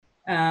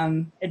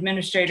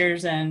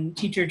administrators and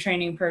teacher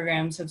training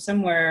programs have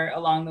somewhere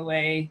along the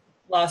way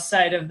lost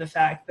sight of the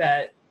fact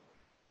that,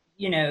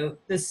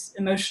 this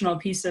emotional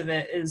piece of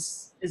it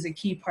is a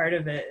key part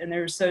of it. And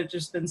there's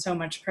just been so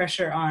much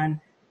pressure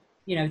on,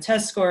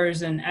 test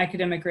scores and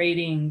academic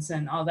ratings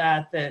and all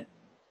that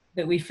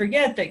we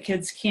forget that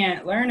kids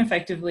can't learn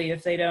effectively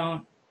if they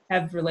don't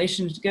have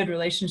good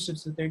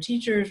relationships with their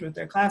teachers, with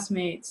their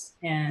classmates,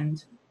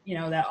 and,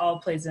 that all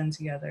plays in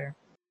together.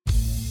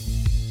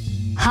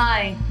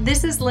 Hi,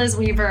 this is Liz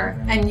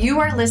Weaver, and you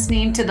are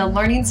listening to the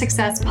Learning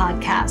Success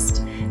Podcast,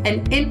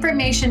 an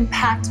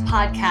information-packed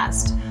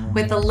podcast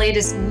with the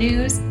latest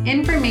news,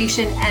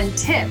 information, and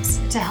tips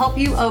to help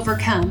you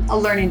overcome a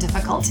learning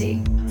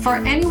difficulty. For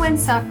anyone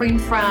suffering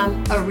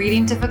from a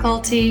reading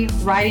difficulty,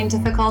 writing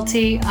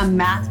difficulty, a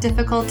math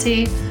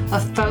difficulty, a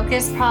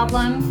focus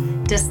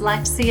problem,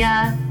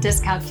 dyslexia,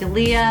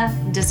 dyscalculia,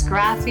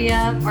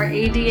 dysgraphia, or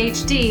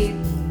ADHD,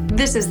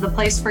 this is the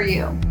place for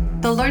you.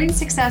 The Learning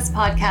Success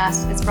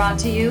Podcast is brought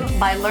to you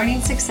by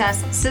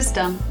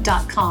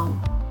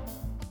LearningSuccessSystem.com.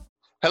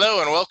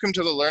 Hello, and welcome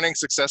to the Learning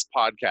Success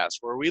Podcast,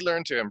 where we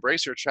learn to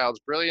embrace your child's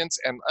brilliance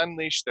and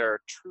unleash their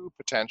true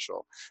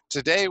potential.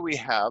 Today we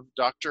have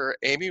Dr.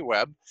 Amy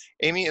Webb.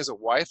 Amy is a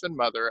wife and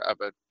mother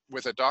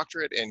with a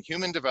doctorate in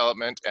human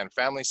development and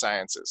family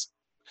sciences.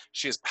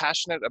 She is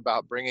passionate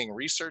about bringing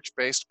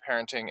research-based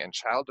parenting and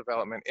child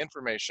development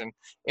information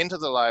into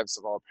the lives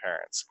of all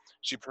parents.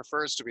 She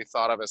prefers to be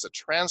thought of as a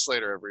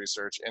translator of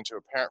research into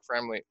a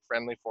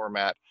parent-friendly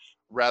format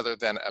rather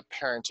than a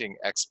parenting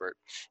expert.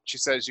 She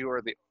says you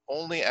are the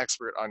only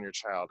expert on your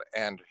child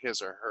and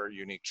his or her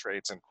unique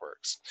traits and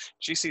quirks.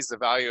 She sees the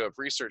value of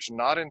research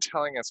not in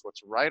telling us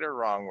what's right or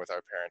wrong with our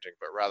parenting,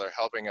 but rather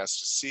helping us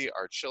to see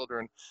our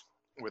children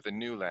with a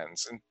new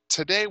lens. And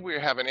today we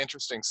have an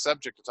interesting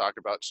subject to talk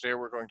about. Today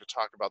we're going to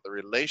talk about the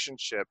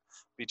relationship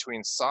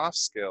between soft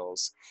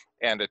skills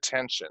and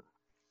attention.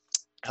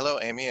 Hello,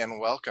 Amy, and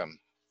welcome.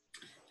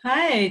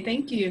 Hi,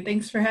 thank you.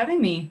 Thanks for having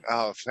me.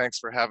 Oh, thanks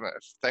for coming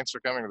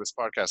to this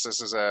podcast.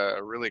 This is a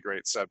really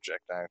great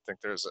subject. I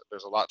think there's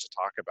a lot to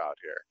talk about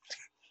here.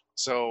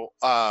 So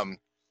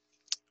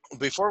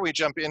before we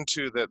jump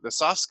into the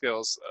soft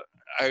skills,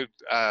 I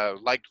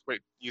liked what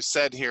you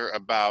said here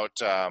about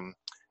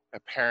a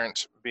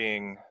parent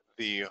being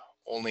the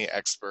only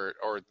expert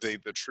or the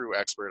true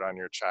expert on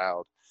your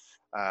child.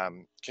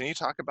 Can you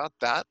talk about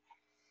that?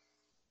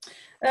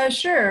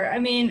 Sure. I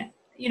mean,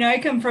 I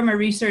come from a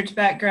research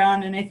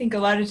background, and I think a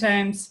lot of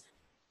times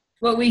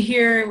what we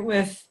hear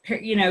with,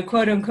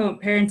 quote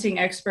unquote parenting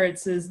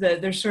experts is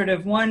that there's sort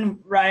of one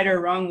right or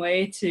wrong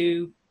way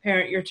to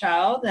parent your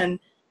child. And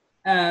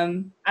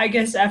I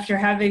guess after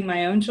having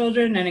my own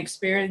children and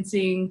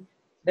experiencing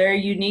their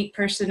unique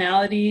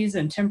personalities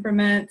and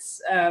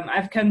temperaments,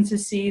 I've come to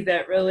see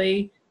that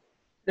really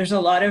there's a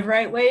lot of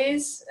right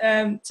ways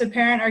to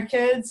parent our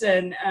kids.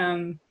 And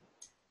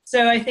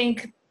so I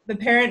think the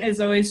parent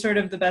is always sort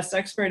of the best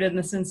expert in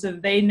the sense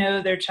of they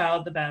know their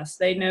child the best.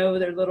 They know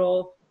their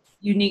little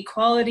unique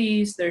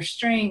qualities, their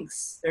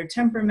strengths, their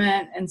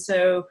temperament. And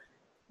so,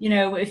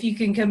 if you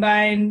can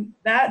combine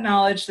that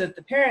knowledge that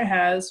the parent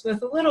has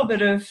with a little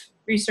bit of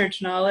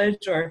research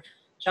knowledge or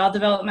child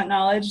development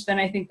knowledge, then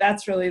I think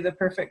that's really the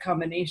perfect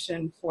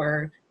combination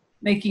for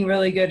making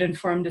really good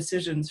informed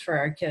decisions for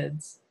our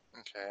kids.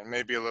 Okay, and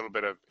maybe a little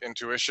bit of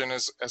intuition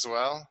as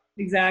well?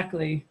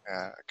 Exactly.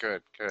 Yeah,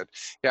 good.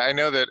 Yeah, I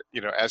know that,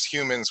 as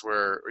humans,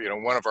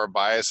 one of our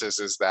biases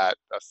is that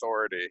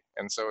authority.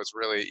 And so it's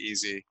really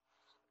easy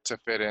to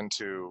fit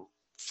into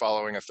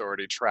following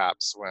authority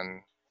traps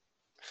when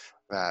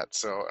that.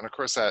 So, and of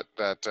course that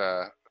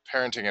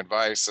parenting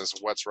advice as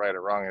what's right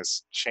or wrong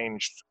has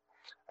changed,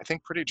 I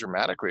think, pretty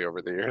dramatically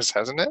over the years,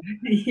 hasn't it?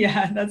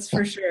 Yeah, that's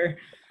for sure.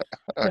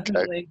 Okay.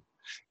 Definitely.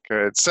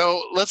 Good.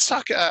 So let's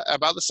talk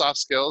about the soft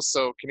skills.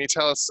 So can you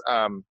tell us,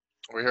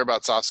 we hear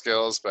about soft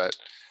skills, but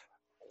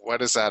what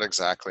does that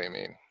exactly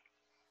mean?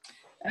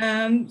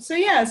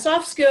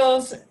 Soft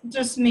skills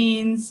just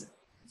means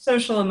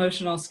social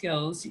emotional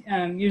skills.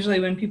 Usually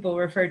when people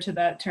refer to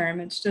that term,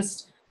 it's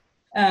just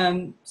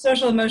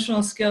social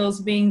emotional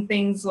skills being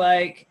things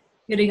like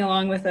getting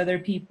along with other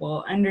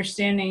people,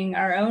 understanding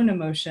our own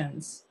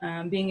emotions,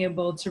 being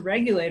able to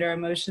regulate our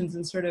emotions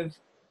and sort of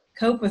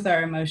cope with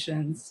our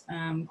emotions,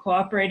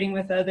 cooperating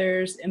with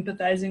others,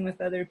 empathizing with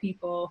other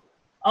people.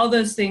 All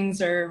those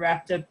things are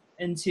wrapped up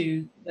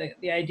into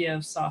the idea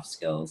of soft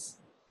skills.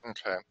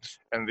 Okay.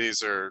 And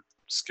these are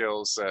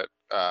skills that,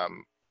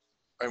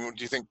 do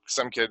you think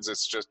some kids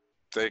it's just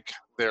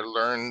they're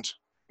learned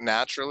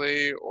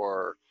naturally,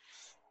 or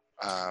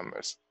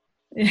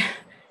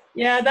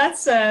Yeah,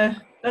 that's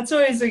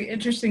always an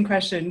interesting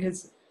question,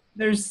 because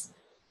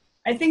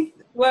I think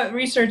what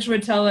research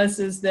would tell us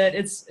is that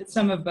it's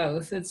some of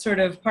both. It's sort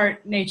of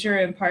part nature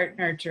and part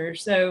nurture.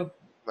 So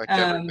like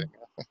everything?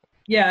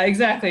 Yeah,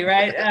 exactly,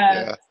 right?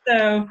 Yeah.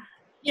 So,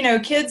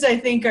 kids, I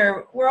think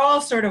we're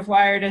all sort of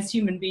wired as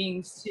human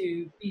beings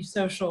to be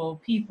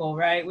social people,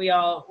 right?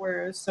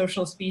 We're a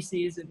social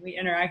species and we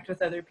interact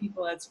with other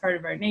people. That's part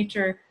of our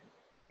nature.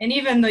 And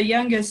even the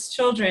youngest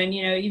children,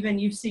 even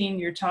you've seen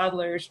your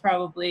toddlers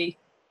probably,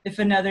 if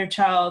another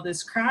child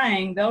is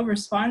crying, they'll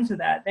respond to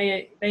that.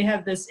 They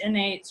have this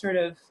innate sort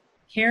of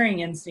caring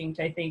instinct,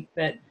 I think,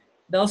 that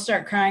they'll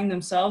start crying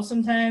themselves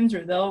sometimes,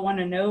 or they'll want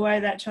to know why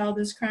that child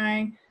is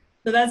crying.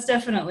 So that's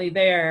definitely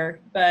there.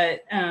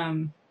 But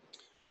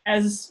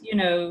as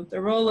the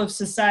role of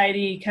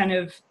society kind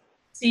of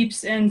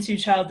seeps into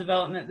child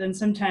development, then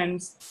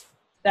sometimes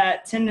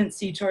that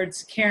tendency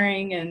towards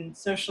caring and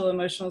social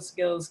emotional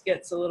skills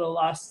gets a little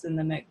lost in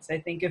the mix, I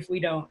think, if we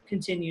don't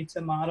continue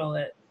to model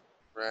it.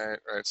 Right.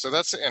 So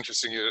that's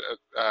interesting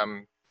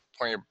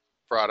point you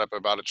brought up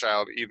about a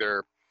child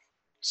either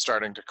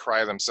starting to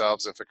cry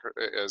themselves if it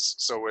is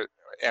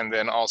and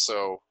then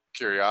also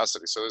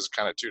curiosity. So those are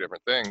kind of two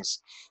different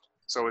things.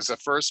 So is the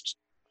first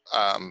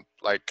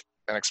like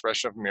an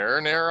expression of mirror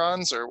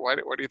neurons, or why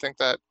do you think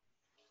that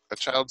a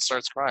child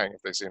starts crying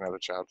if they see another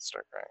child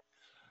start crying?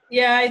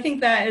 Yeah, I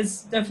think that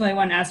is definitely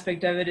one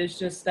aspect of it, is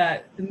just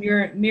that the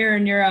mirror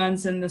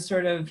neurons and the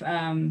sort of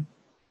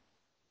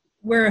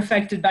we're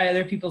affected by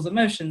other people's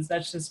emotions.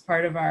 That's just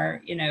part of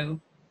our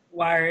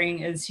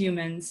wiring as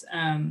humans.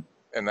 And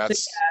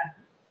that's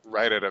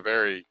right at a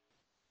very,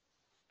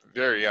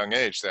 very young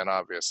age then,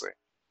 obviously.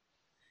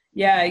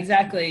 Yeah,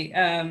 exactly.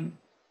 And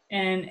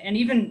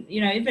even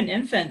even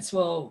infants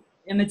will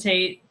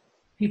imitate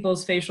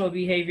people's facial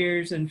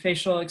behaviors and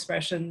facial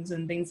expressions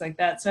and things like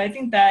that. So I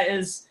think that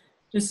is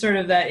just sort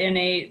of that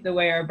innate, the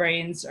way our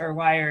brains are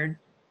wired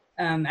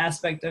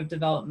aspect of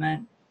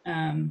development.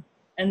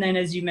 And then,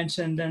 as you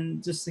mentioned,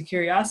 then just the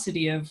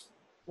curiosity of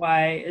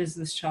why is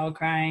this child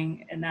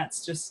crying? And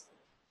that's just,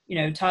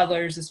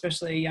 toddlers,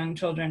 especially young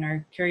children,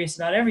 are curious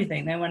about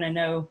everything. They want to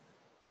know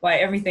why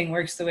everything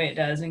works the way it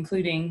does,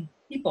 including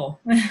people.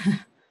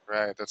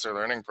 Right, that's their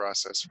learning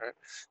process, right?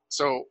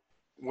 So,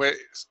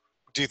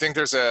 do you think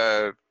there's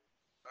a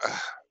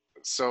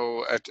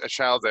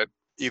child that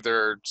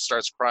either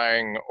starts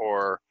crying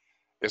or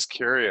is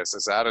curious?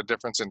 Is that a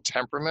difference in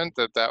temperament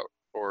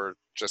or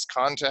just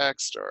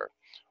context, or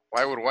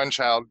why would one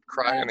child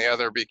cry and the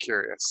other be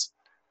curious?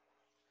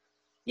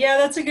 Yeah,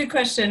 that's a good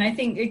question. I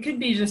think it could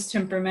be just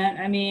temperament.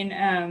 I mean,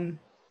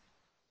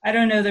 I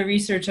don't know the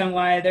research on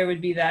why there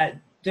would be that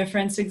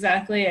difference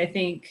exactly. I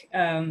think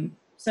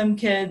some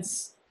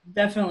kids,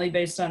 definitely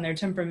based on their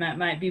temperament,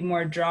 might be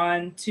more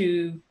drawn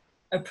to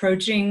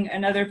approaching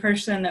another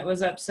person that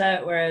was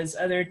upset, whereas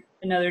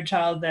another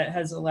child that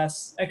has a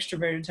less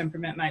extroverted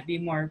temperament might be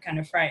more kind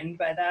of frightened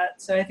by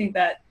that. So I think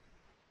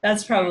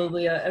that's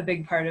probably a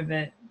big part of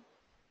it.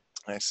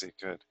 I see.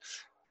 Good.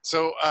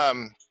 So,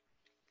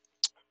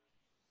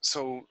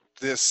 so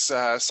this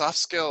soft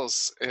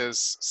skills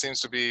seems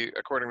to be,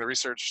 according to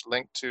research,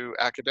 linked to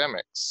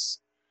academics.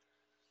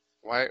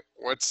 Why?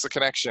 What's the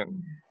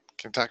connection?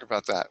 Can you talk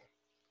about that?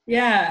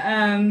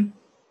 Yeah,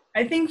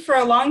 I think for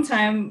a long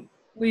time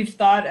we've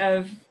thought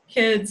of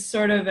kids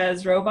sort of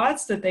as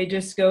robots, that they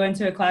just go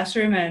into a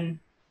classroom and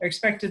are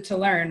expected to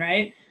learn,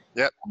 right?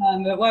 Yep.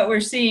 But what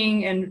we're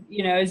seeing, and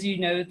as you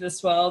know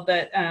this well,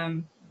 that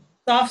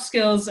soft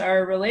skills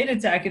are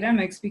related to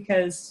academics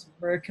because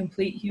we're a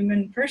complete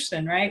human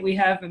person, right? We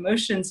have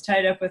emotions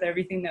tied up with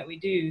everything that we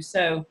do.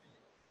 So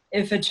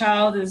if a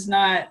child is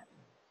not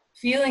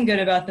feeling good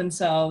about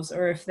themselves,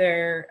 or if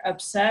they're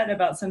upset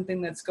about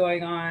something that's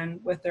going on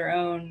with their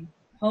own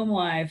home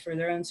life or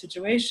their own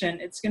situation,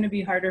 it's going to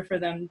be harder for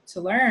them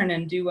to learn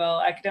and do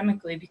well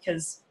academically,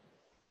 because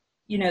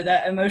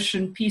that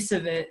emotion piece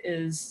of it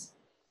is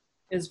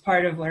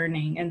part of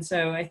learning. And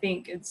so I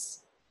think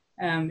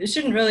it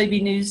shouldn't really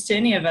be news to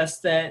any of us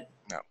that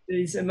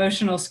these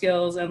emotional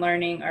skills and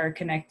learning are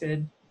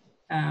connected,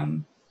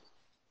 and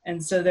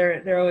so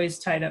they're always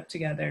tied up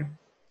together.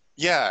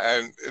 Yeah,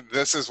 and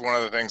this is one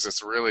of the things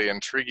that's really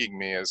intriguing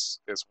me is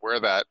where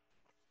that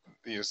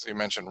you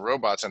mentioned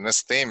robots, and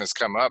this theme has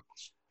come up,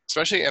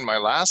 especially in my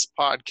last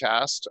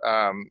podcast,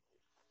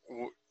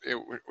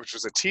 which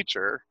was a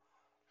teacher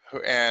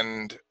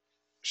and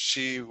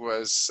she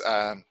was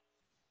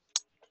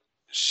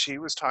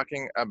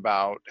talking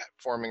about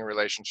forming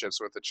relationships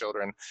with the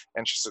children,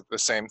 and she said the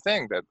same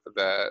thing, that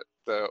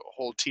the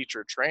whole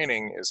teacher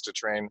training is to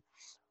train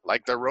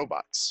like they're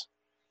robots.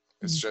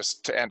 It's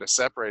just to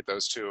separate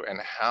those two, and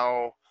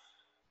how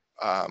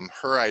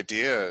her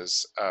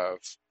ideas of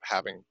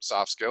having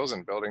soft skills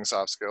and building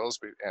soft skills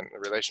and the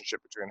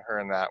relationship between her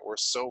and that were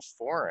so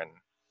foreign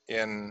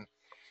in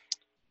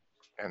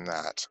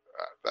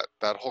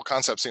that whole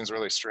concept seems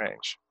really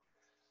strange.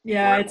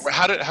 Yeah.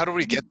 How do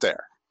we get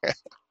there?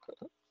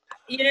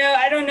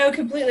 I don't know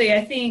completely.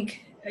 I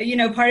think,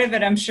 part of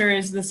it, I'm sure,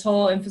 is this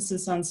whole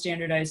emphasis on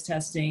standardized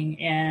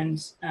testing,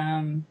 and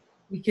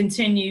we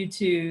continue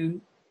to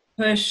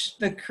push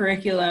the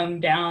curriculum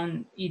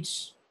down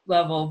each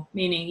level,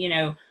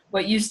 meaning,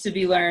 what used to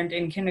be learned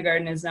in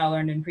kindergarten is now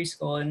learned in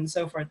preschool, and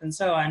so forth and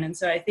so on. And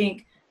so I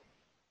think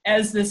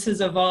as this has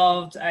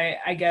evolved,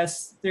 I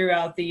guess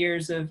throughout the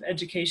years of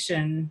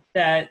education,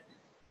 that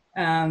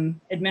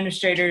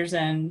administrators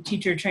and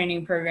teacher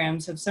training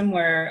programs have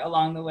somewhere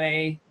along the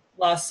way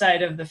lost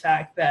sight of the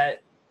fact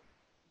that,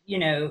 you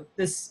know,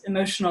 this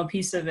emotional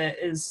piece of it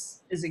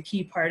is a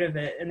key part of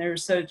it. And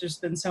there's just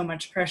been so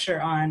much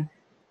pressure on,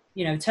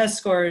 you know, test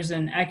scores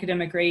and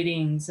academic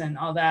ratings and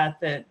all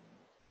that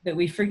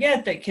we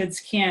forget that kids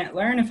can't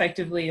learn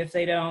effectively if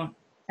they don't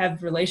have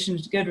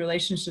good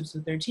relationships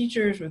with their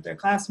teachers, with their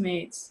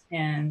classmates,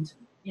 and,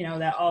 you know,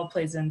 that all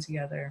plays in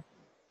together.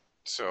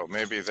 So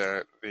maybe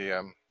the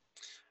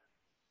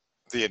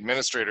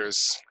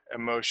administrators'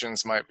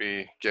 emotions might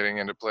be getting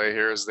into play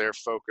here, as they're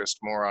focused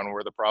more on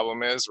where the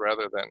problem is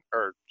rather than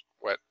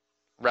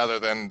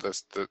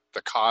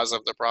the cause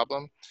of the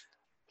problem.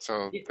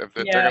 So if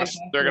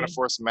they're gonna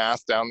force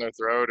math down their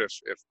throat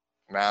if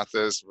math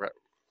is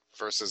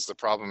versus the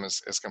problem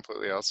is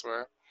completely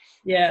elsewhere.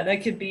 Yeah,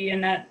 that could be.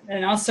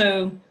 And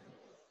also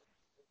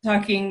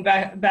talking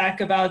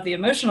back about the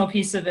emotional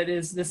piece of it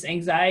is this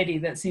anxiety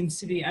that seems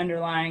to be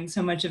underlying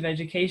so much of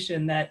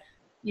education, that,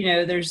 you know,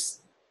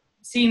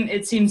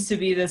 it seems to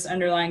be this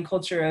underlying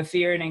culture of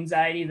fear and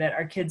anxiety that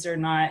our kids are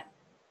not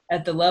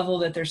at the level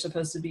that they're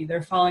supposed to be.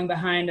 They're falling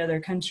behind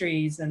other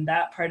countries, and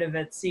that part of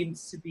it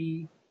seems to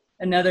be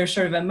another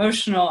sort of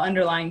emotional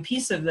underlying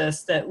piece of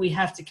this, that we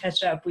have to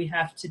catch up. We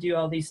have to do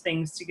all these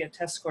things to get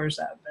test scores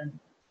up.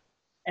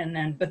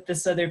 But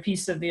this other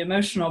piece of the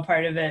emotional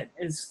part of it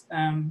is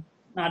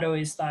not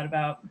always thought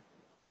about.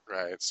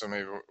 Right. So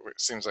maybe it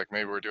seems like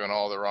maybe we're doing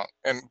all the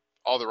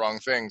wrong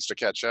things to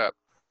catch up.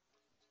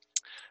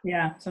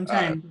 Yeah,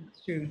 sometimes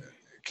it's true.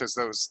 Because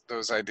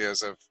those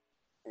ideas of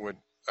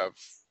the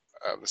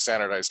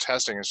standardized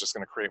testing is just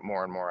going to create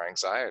more and more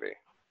anxiety.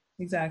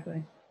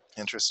 Exactly.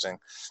 Interesting.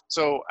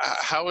 So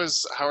how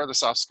are the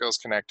soft skills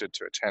connected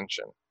to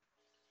attention?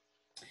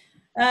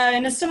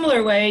 In a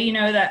similar way, you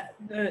know, that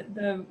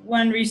the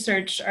one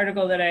research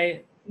article that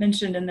I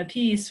mentioned in the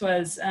piece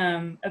was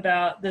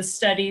about the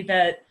study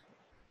that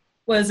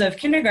was of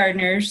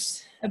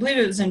kindergartners. I believe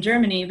it was in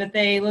Germany, but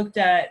they looked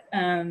at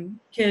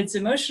kids'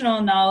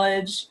 emotional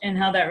knowledge and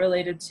how that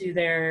related to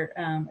their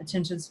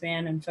attention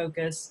span and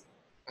focus.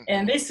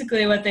 And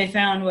basically what they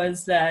found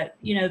was that,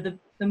 you know,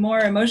 the more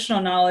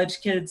emotional knowledge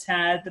kids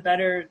had, the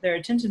better their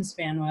attention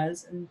span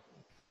was. And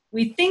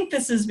we think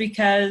this is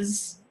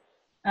because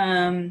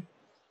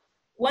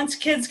once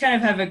kids kind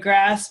of have a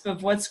grasp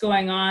of what's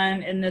going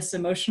on in this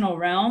emotional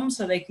realm,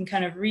 so they can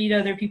kind of read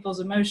other people's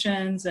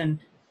emotions and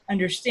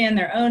understand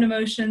their own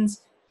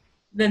emotions,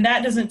 then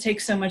that doesn't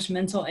take so much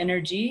mental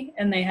energy,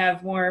 and they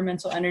have more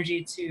mental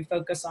energy to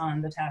focus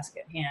on the task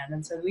at hand.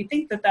 And so we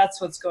think that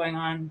that's what's going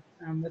on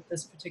with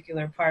this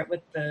particular part,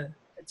 with the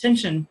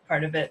attention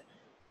part of it.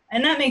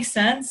 And that makes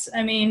sense.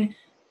 I mean,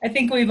 I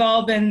think we've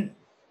all been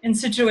in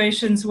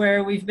situations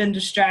where we've been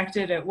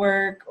distracted at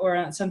work or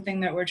on something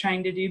that we're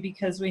trying to do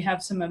because we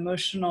have some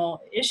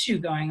emotional issue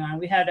going on.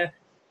 We had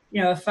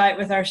a fight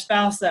with our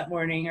spouse that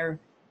morning, or,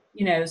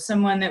 you know,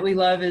 someone that we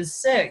love is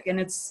sick, and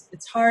it's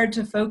hard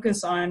to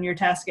focus on your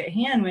task at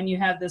hand when you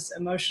have this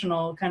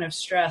emotional kind of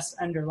stress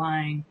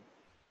underlying.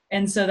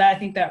 And so I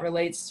think that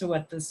relates to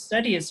what this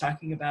study is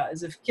talking about,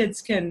 is if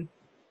kids can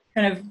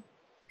kind of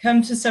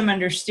come to some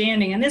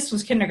understanding, and this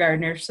was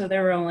kindergartners, so they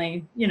were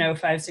only,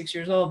 5-6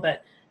 years old,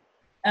 but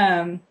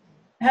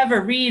have a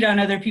read on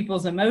other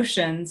people's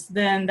emotions,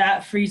 then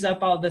that frees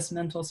up all this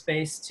mental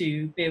space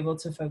to be able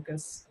to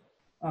focus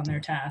on their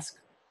task.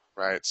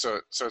 Right.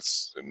 So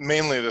it's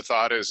mainly, the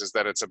thought is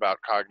that it's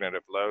about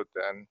cognitive load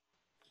then.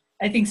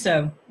 I think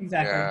so.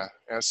 Exactly.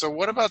 Yeah. So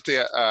what about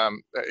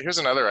here's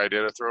another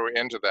idea to throw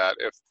into that.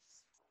 If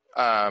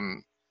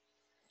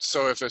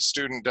a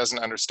student doesn't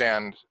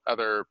understand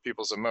other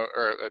people's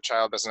or a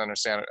child doesn't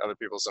understand other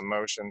people's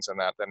emotions and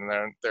that, then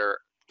they're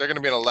going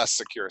to be in a less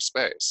secure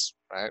space,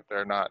 right?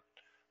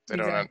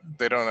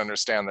 They don't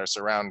understand their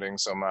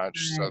surroundings so much.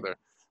 Right. So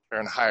they're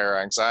in higher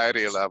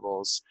anxiety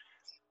levels.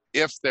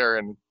 If they're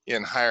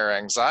in higher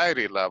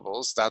anxiety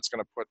levels, that's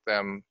going to put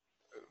them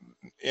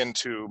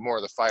into more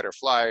of the fight or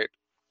flight.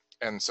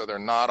 And so they're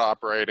not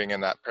operating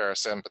in that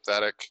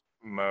parasympathetic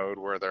mode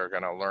where they're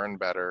going to learn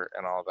better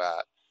and all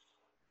that.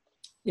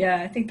 Yeah,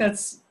 I think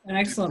that's an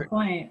excellent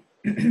point.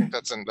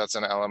 That's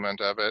an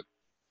element of it.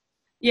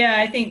 Yeah,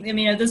 I think,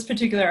 this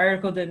particular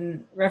article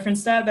didn't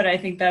reference that, but I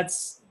think that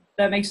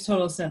makes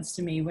total sense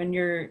to me. When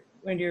your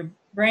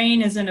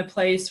brain is in a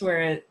place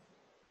where it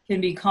can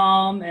be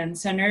calm and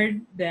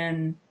centered,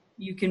 then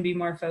you can be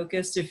more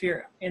focused. If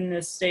you're in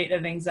this state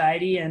of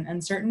anxiety and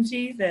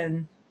uncertainty,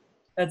 then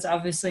that's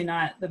obviously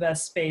not the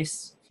best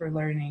space for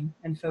learning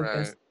and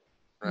focus.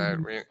 Right.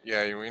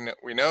 Mm-hmm.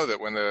 We know that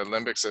when the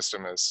limbic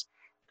system is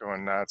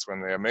going nuts, when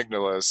the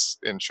amygdala is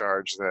in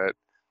charge, that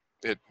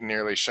it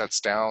nearly shuts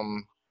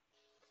down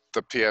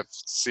the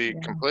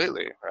PFC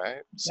completely,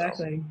 right?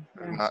 Exactly.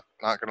 So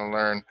not going to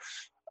learn.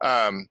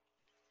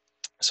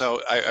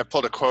 So I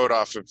pulled a quote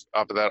off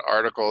of that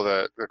article,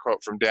 the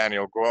quote from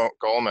Daniel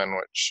Goleman,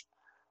 which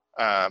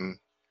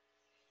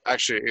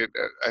actually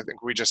I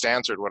think we just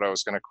answered what I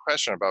was going to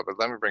question about, but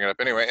let me bring it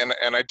up anyway.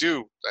 And I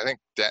think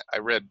I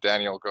read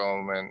Daniel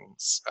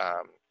Goleman's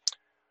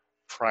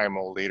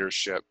Primal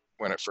Leadership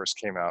when it first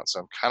came out,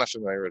 so I'm kind of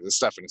familiar with this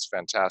stuff, and it's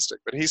fantastic.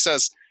 But he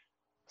says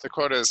The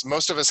quote is,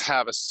 most of us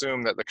have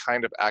assumed that the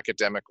kind of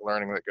academic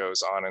learning that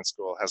goes on in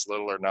school has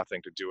little or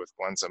nothing to do with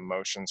one's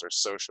emotions or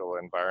social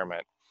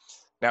environment.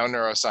 Now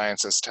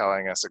neuroscience is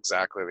telling us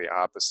exactly the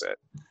opposite.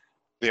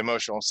 The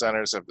emotional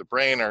centers of the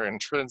brain are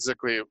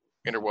intrinsically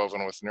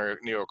interwoven with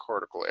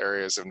neocortical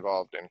areas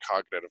involved in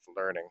cognitive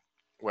learning.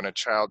 When a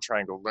child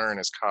trying to learn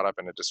is caught up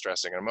in a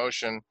distressing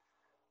emotion,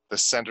 the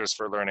centers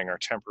for learning are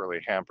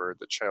temporarily hampered.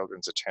 The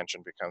children's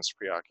attention becomes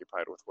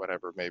preoccupied with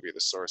whatever may be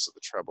the source of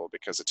the trouble,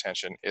 because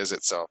attention is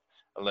itself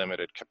a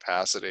limited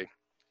capacity.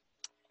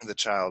 The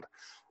child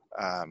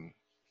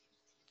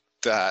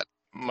that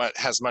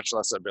has much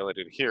less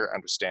ability to hear,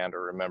 understand,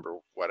 or remember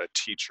what a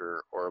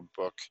teacher or a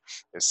book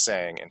is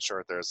saying. In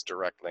short, there's a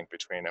direct link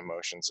between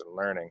emotions and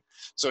learning.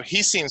 So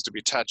he seems to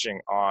be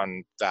touching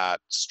on that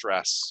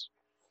stress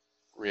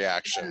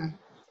reaction.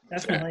 Yeah,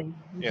 definitely.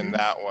 In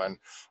that one.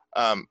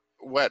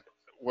 What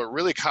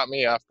really caught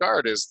me off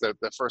guard is the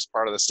first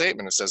part of the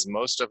statement. It says,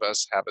 most of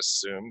us have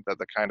assumed that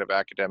the kind of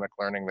academic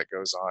learning that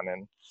goes on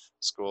in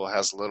school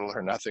has little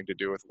or nothing to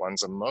do with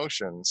one's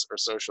emotions or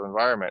social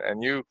environment.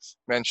 And you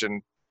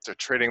mentioned they're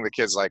treating the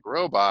kids like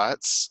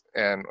robots,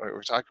 and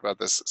we talked about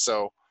this.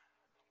 So,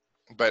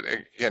 but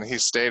again,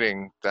 he's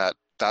stating that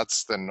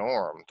that's the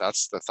norm,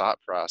 that's the thought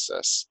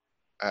process.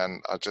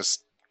 And I guess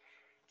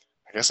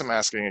I'm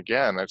asking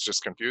again, it's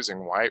just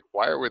confusing. Why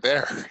are we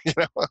there? You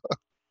know?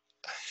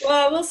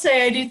 Well, I will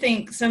say I do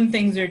think some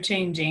things are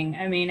changing.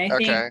 I mean, I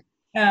think,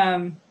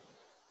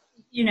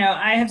 you know,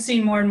 I have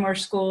seen more and more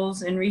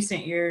schools in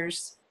recent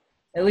years,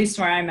 at least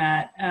where I'm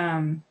at,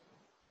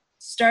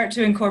 start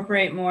to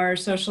incorporate more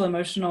social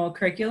emotional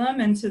curriculum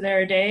into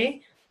their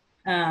day.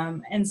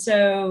 And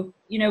so,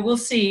 you know, we'll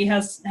see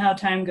how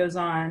time goes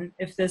on,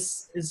 if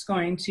this is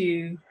going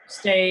to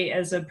stay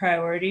as a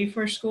priority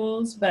for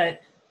schools. But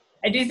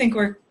I do think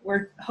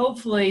we're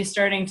hopefully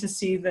starting to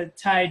see the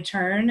tide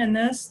turn in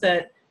this,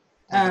 that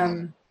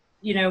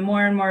you know,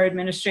 more and more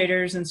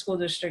administrators and school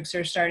districts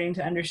are starting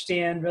to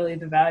understand really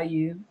the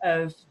value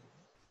of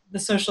the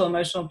social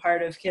emotional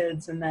part of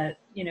kids, and that,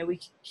 you know, we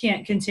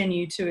can't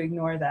continue to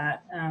ignore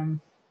that.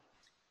 And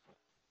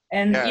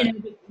you know,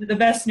 the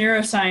best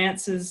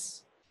neuroscience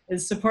is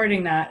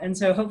supporting that, and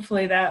so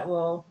hopefully that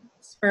will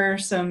spur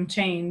some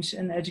change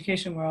in the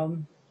education world.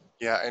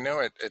 Yeah, I know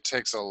it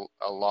takes a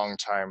long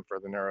time for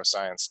the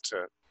neuroscience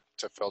to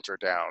filter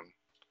down,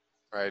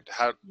 right?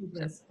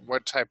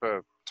 What type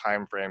of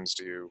time frames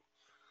do you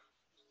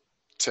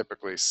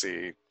typically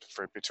see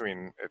for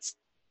between its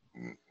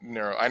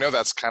neuro? I know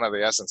that's kind of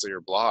the essence of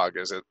your blog,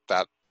 is it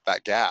that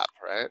gap,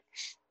 right?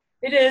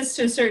 It is,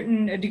 to a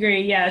certain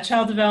degree, yeah.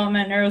 Child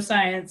development,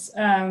 neuroscience.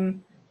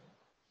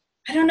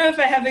 I don't know if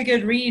I have a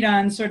good read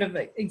on sort of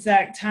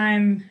exact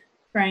time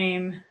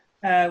frame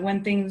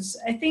when things.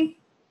 I think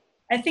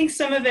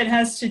some of it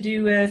has to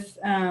do with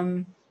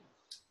the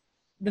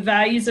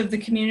values of the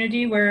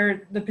community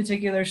where the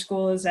particular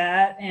school is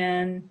at,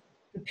 and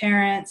the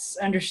parents'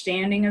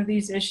 understanding of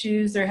these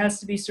issues. There has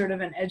to be sort of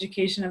an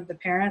education of the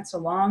parents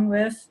along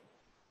with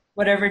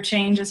whatever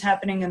change is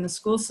happening in the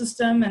school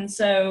system. And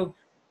so,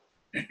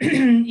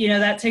 you know,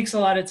 that takes a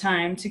lot of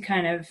time to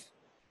kind of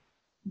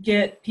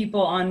get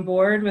people on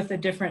board with a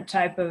different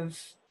type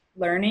of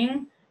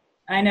learning.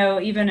 I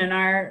know even in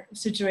our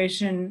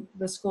situation,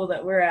 the school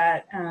that we're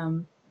at,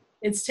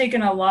 it's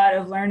taken a lot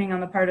of learning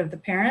on the part of the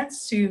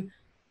parents to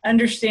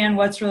understand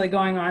what's really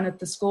going on at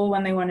the school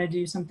when they want to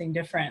do something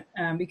different.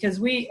 Because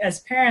we,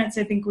 as parents,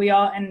 I think we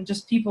all, and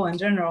just people in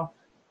general,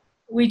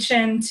 we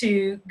tend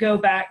to go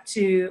back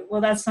to, well,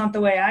 that's not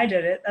the way I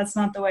did it. That's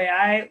not the way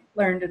I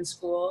learned in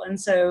school. And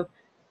so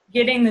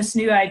getting this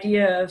new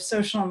idea of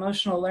social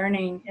emotional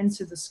learning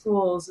into the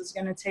schools is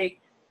going to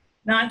take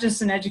not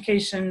just an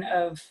education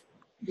of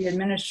the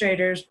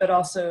administrators, but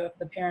also of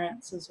the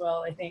parents as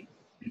well, I think.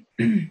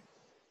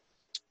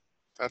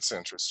 That's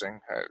interesting.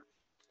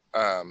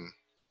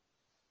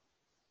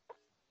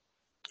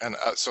 And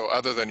so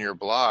other than your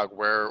blog,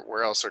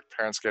 where else are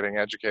parents getting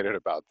educated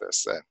about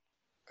this then?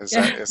 Is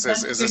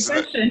this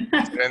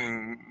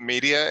in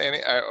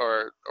media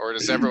or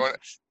does everyone,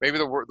 maybe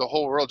the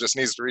whole world just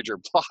needs to read your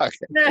blog?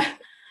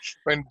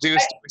 Do you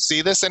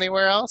see this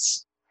anywhere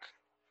else?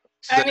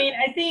 I mean,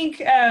 I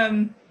think,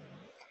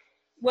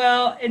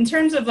 well, in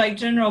terms of like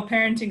general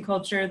parenting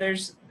culture,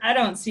 I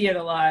don't see it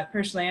a lot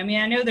personally. I mean,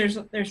 I know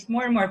there's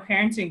more and more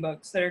parenting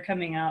books that are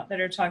coming out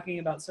that are talking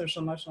about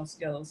social emotional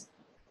skills.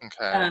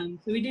 Okay.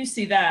 So we do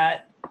see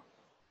that.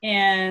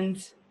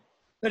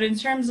 But in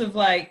terms of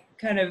like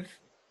kind of,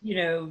 you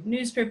know,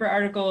 newspaper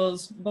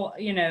articles,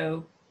 you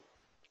know,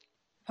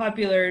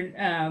 popular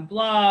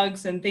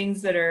blogs and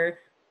things that are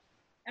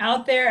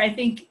out there, I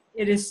think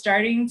it is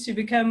starting to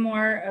become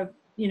more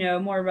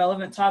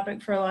relevant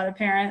topic for a lot of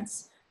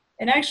parents.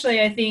 And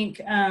actually, I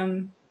think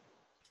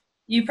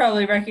you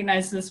probably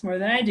recognize this more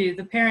than I do.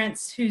 The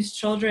parents whose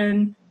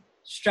children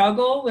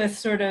struggle with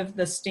sort of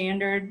the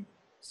standard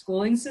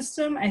schooling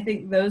system, I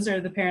think those are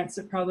the parents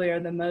that probably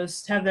are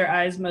have their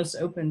eyes most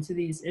open to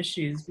these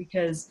issues,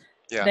 because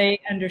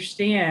they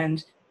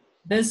understand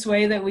this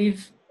way that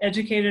we've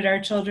educated our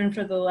children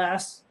for the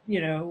last,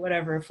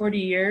 40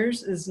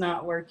 years is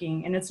not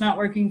working, and it's not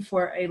working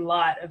for a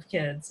lot of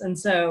kids. And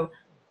so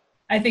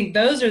I think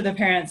those are the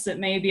parents that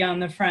may be on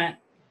the front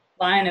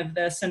line of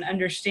this and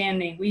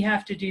understanding we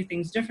have to do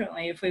things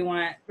differently if we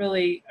want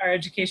really our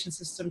education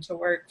system to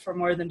work for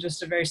more than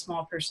just a very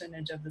small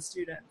percentage of the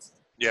students.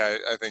 Yeah,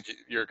 I think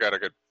you've got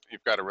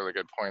a really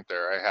good point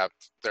there.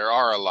 There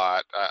are a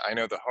lot. I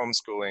know the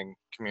homeschooling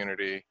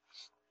community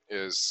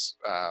is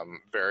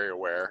very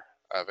aware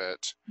of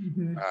it,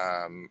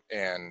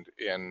 and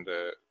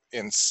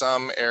in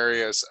some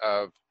areas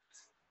of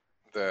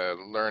the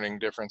learning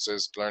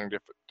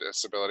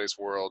disabilities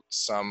world,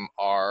 some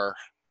are,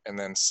 and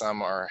then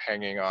some are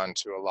hanging on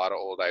to a lot of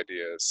old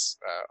ideas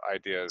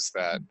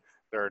that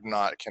they're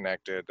not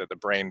connected, that the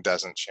brain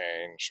doesn't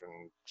change,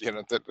 and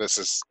that this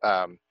is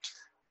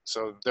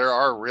so there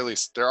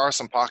are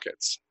some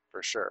pockets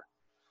for sure.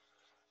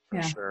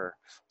 Sure.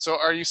 So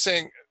are you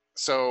saying,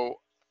 so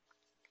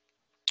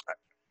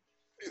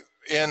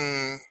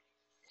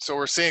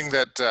we're seeing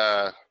that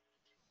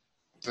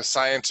the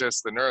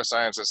scientists, the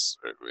neuroscientists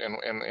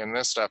in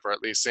this stuff are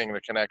at least seeing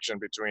the connection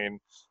between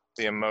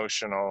the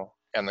emotional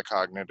and the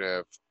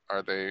cognitive.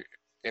 Are they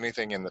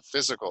anything in the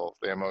physical,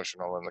 the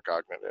emotional and the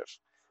cognitive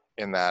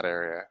in that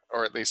area,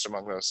 or at least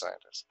among those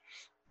scientists?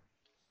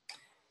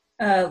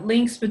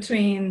 Links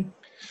between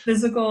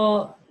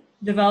physical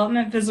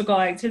development, physical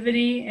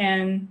activity,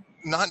 and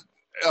not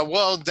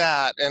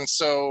that. And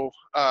so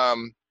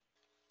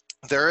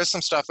there is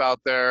some stuff out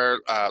there,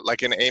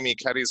 like in Amy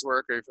Cuddy's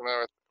work. Are you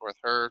familiar with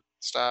her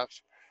stuff?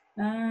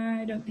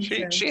 I don't think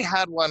so. She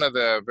had one of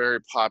the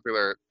very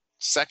popular,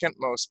 second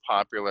most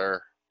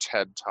popular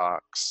TED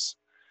Talks,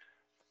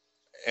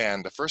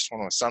 and the first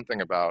one was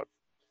something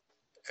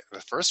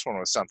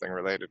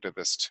related to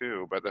this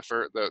too, but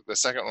the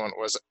second one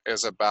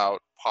is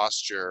about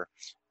posture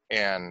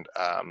and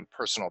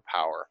personal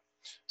power.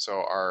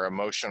 So our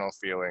emotional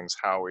feelings,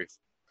 how we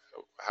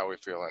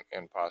feel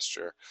in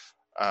posture.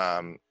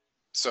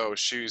 So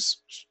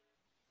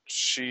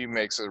she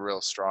makes a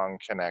real strong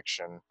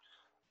connection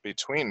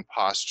between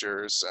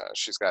postures.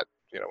 She's got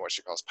what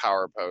she calls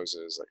power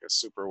poses, like a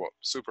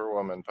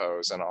superwoman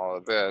pose, and all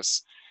of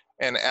this,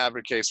 and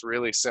advocates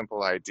really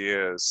simple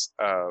ideas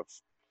of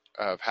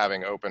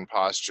having open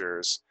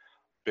postures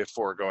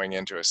before going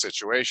into a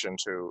situation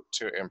to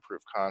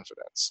improve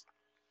confidence.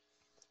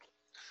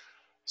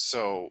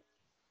 So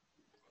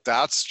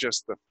that's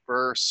just the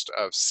first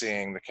of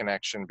seeing the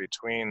connection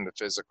between the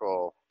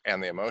physical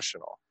and the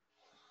emotional.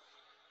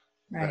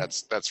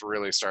 Right. That's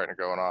really starting to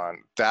go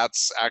on.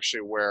 That's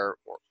actually where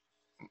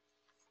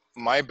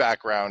my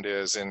background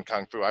is in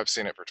Kung Fu. I've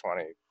seen it for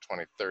 20,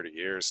 30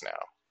 years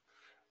now.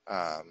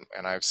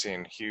 And I've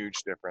seen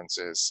huge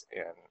differences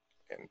in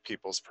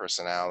people's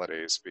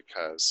personalities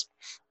because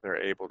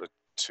they're able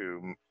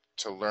to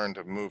learn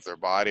to move their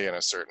body in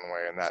a certain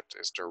way, and that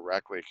is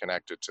directly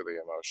connected to the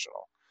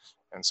emotional.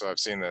 And so I've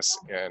seen this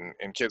in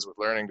kids with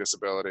learning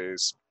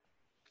disabilities.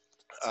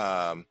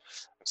 I've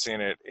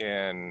seen it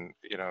in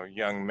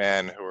young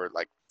men who are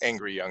like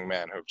angry young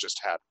men who've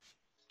just had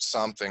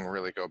something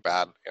really go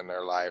bad in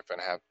their life and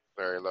have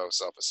very low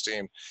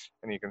self-esteem.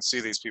 And you can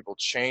see these people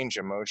change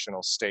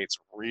emotional states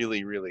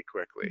really, really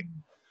quickly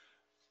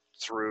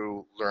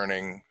through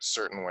learning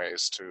certain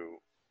ways to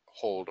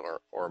hold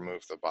or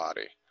move the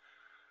body.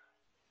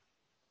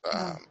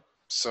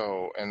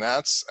 So, and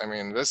that's,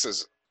 this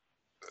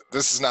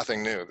is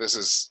nothing new. This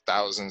is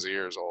thousands of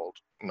years old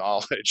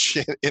knowledge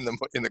in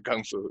the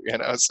Kung Fu,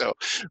 so,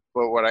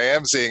 but what I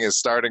am seeing is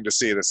starting to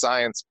see the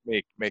science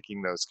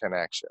making those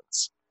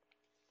connections.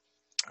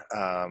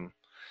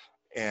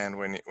 And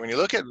when you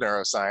look at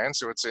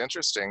neuroscience, what's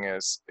interesting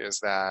is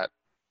that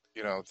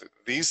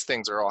these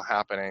things are all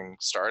happening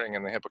starting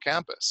in the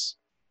hippocampus,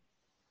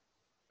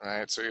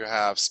 right? So you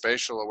have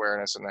spatial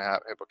awareness in the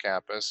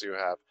hippocampus. You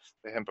have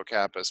the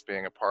hippocampus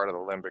being a part of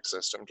the limbic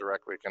system,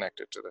 directly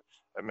connected to the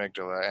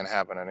amygdala, and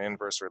having an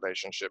inverse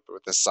relationship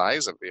with the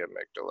size of the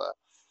amygdala.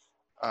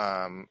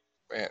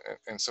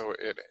 And so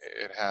it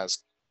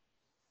has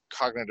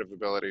cognitive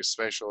abilities,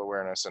 spatial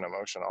awareness, and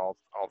emotion all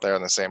there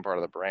in the same part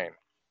of the brain.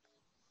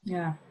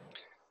 Yeah,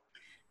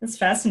 that's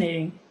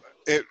fascinating.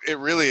 It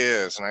really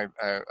is, and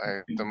I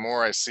the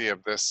more I see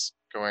of this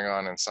going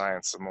on in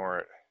science, the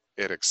more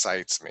it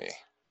excites me.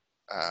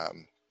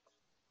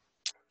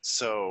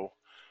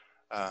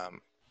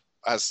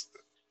 As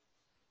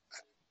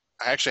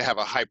I actually have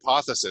a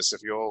hypothesis,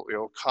 if you'll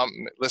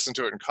listen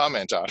to it and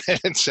comment on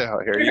it. So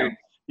here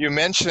you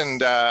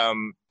mentioned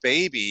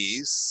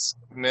babies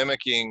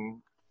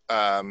mimicking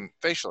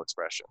facial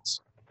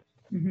expressions.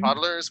 Mm-hmm.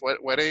 Toddlers,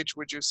 what age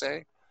would you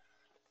say?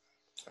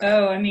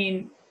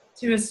 To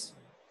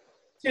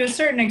a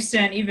certain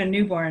extent, even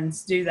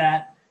newborns do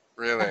that.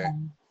 Really? A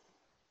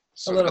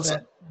little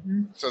bit.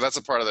 So that's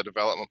a part of the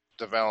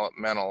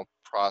developmental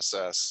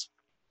process,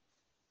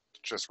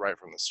 just right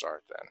from the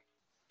start. Then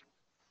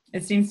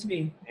it seems to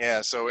be. Yeah.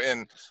 So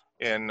in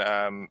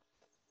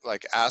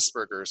like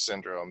Asperger's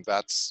syndrome,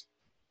 that's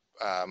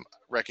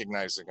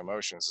recognizing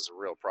emotions is a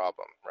real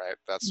problem, right?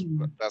 That's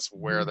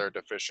where Mhm. they're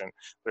deficient.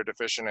 They're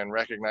deficient in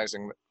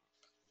recognizing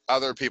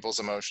other people's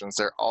emotions.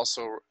 They're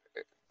also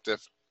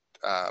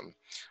um,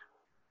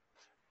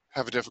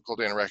 have a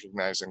difficulty in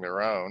recognizing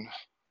their own,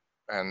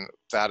 and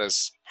that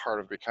is part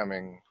of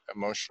becoming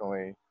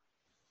emotionally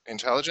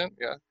intelligent.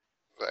 Yeah,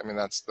 I mean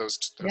that's those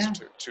Yeah,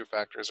 two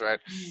factors, right?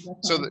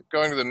 So definitely.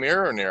 going to the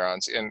mirror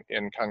neurons in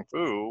Kung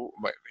Fu,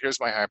 here's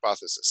my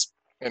hypothesis.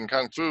 In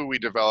Kung Fu, we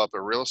develop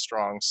a real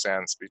strong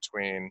sense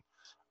between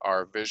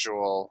our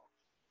visual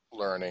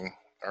learning,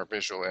 our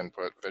visual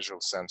input, visual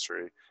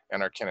sensory,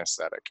 and our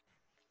kinesthetic,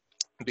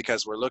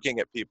 because we're looking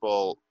at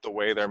people, the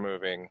way they're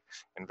moving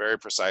in very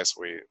precise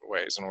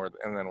ways,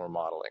 and then we're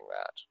modeling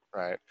that,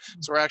 right?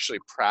 So we're actually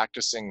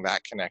practicing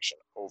that connection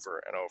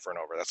over and over and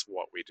over. That's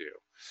what we do.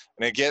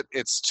 And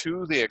it's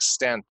to the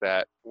extent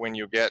that when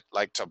you get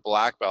like to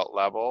black belt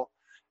level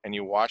and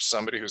you watch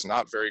somebody who's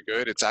not very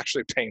good, it's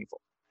actually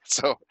painful.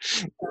 So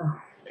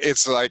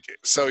it's like,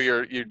 so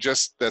you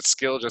just, that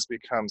skill just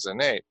becomes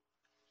innate.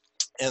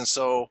 And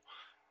so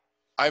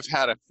I've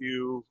had a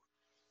few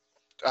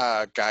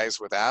guys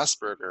with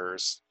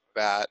Asperger's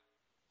that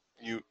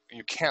you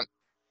can't,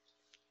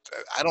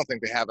 I don't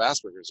think they have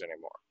Asperger's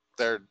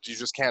anymore. You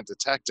just can't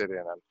detect it in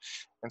them.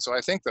 And so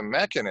I think the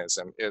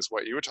mechanism is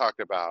what you were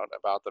talking about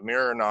the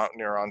mirror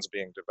neurons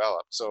being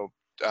developed. So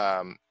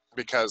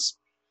because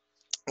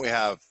we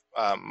have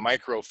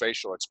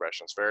microfacial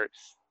expressions,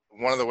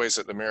 one of the ways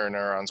that the mirror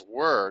neurons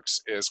works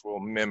is we'll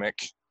mimic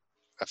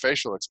a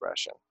facial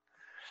expression.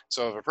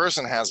 So if a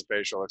person has a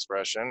facial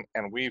expression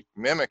and we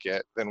mimic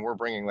it, then we're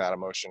bringing that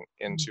emotion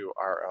into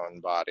our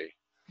own body.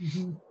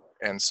 Mm-hmm.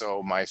 And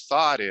so my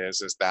thought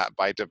is that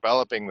by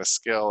developing the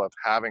skill of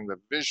having the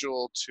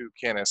visual to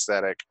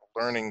kinesthetic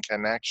learning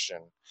connection,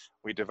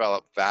 we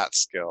develop that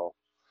skill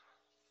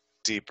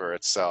deeper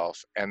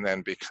itself and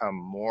then become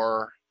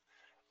more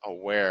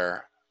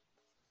aware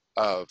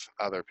of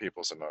other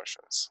people's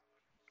emotions.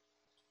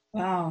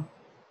 Wow.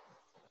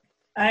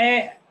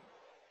 I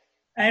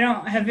I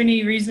don't have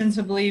any reason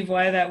to believe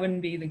why that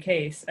wouldn't be the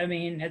case. I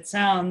mean, it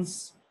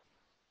sounds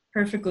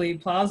perfectly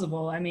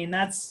plausible. I mean,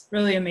 that's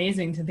really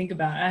amazing to think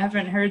about. I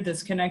haven't heard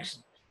this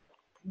connection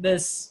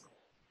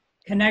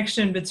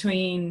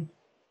between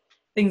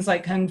things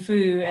like kung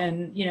fu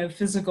and,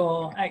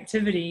 physical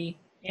activity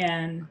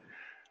and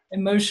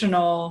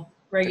emotional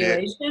It,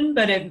 regulation,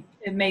 but it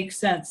makes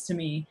sense to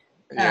me.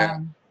 yeah.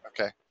 Um,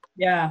 Okay.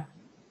 yeah,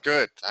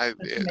 Good. that's I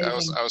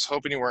amazing. was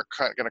hoping you weren't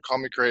going to call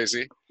me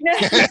crazy.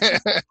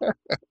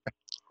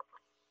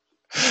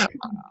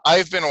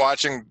 I've been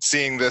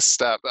seeing this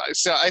stuff.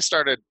 So I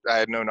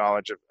had no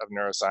knowledge of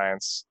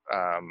neuroscience.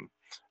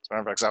 As a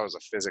matter of fact, I was a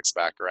physics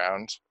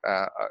background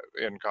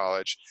in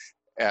college,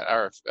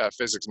 or a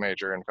physics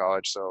major in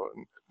college, so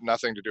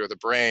nothing to do with the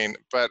brain.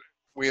 But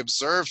we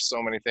observed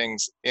so many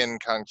things in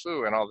Kung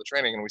Fu and all the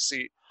training, and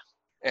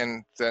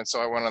and then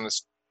so I went on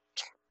this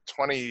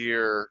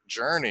 20-year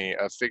journey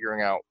of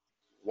figuring out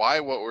why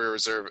what we were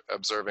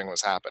observing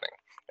was happening.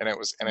 And Right.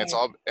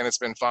 it's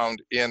been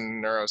found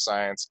in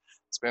neuroscience.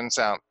 It's been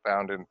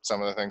found in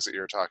some of the things that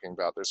you're talking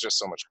about. There's just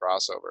so much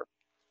crossover.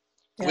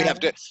 We Yeah. have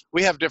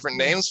we have different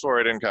names for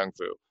it in Kung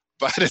Fu,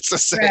 but it's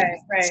the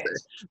Right.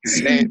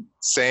 Right.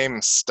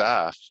 same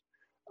stuff.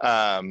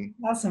 Um,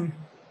 Awesome.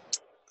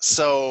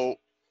 so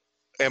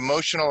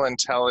emotional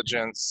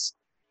intelligence.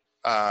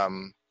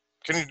 Um,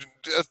 can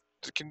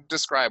can you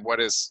describe what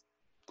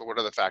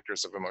are the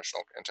factors of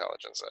emotional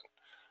intelligence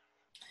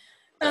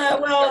that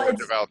Well, we're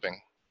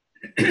developing?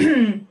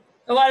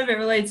 a lot of it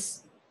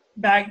relates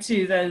back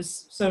to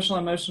those social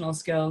emotional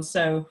skills.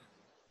 So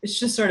it's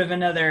just sort of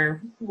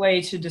another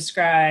way to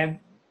describe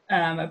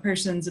a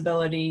person's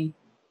ability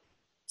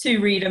to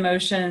read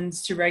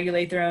emotions, to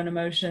regulate their own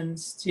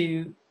emotions,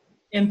 to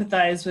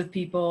empathize with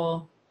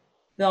people,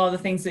 all the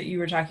things that you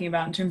were talking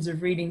about in terms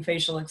of reading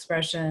facial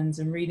expressions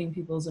and reading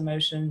people's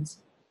emotions.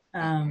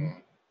 Um,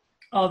 Mhm.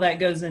 all that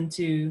goes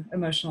into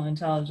emotional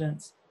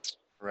intelligence.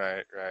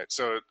 Right, right.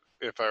 So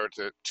if I were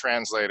to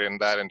translate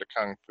that into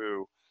Kung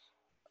Fu,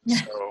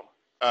 Yeah. so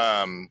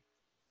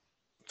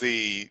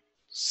the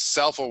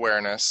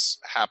self-awareness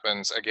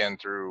happens again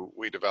through,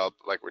 we develop,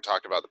 like we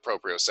talked about, the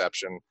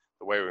proprioception,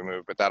 the way we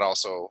move, but that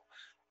also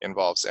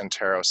involves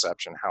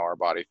interoception, how our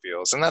body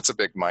feels, and that's a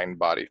big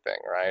mind-body thing,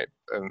 right?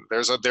 And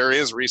there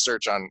is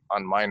research on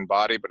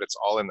mind-body, but it's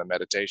all in the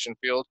meditation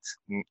field,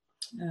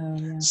 Oh,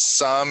 yeah.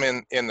 some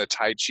in the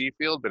Tai Chi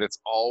field, but it's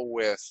all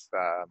with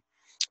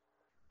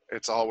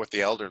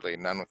the elderly,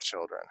 none with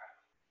children.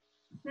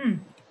 Hmm.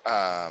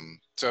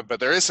 But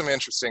there is some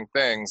interesting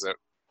things that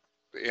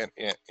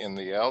in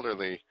the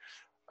elderly,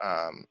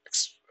 um,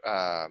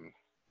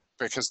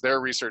 because their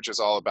research is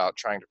all about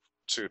trying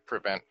to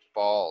prevent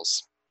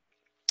falls.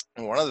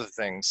 And one of the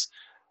things,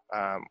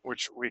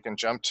 which we can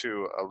jump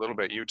to a little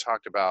bit, you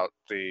talked about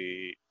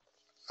the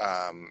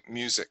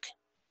music.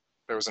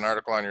 There was an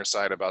article on your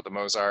site about the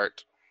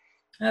Mozart.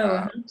 Oh,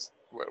 Uh,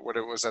 what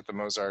it was, at the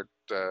Mozart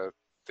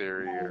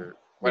theory, or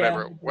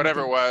yeah.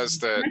 whatever it was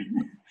that.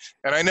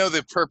 And I know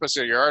the purpose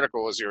of your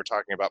article was you were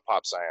talking about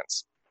pop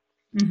science.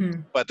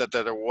 Mm-hmm. but that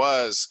there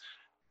was,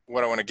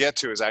 what I want to get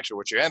to is actually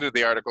what you ended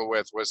the article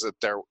with, was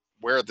that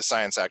where the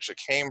science actually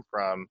came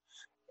from,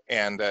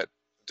 and that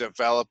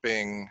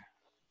developing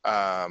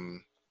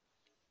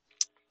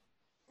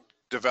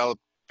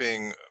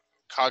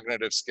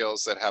cognitive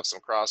skills that have some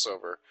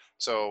crossover.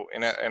 So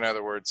in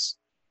other words,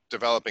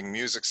 developing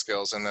music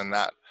skills, and then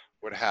that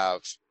would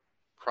have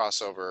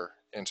crossover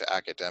into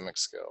academic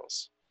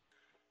skills.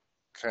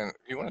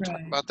 You want to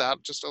talk about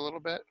that just a little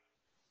bit?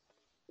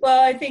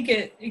 Well, I think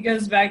it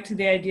goes back to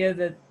the idea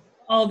that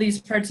all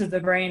these parts of the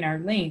brain are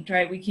linked,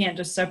 right? We can't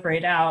just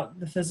separate out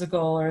the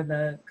physical or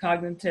the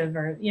cognitive,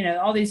 or,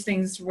 all these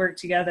things work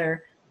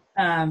together.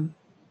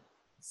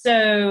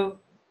 So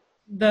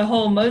the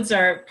whole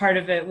Mozart part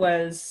of it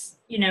was,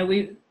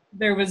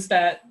 there was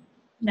that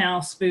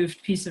now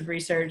spoofed piece of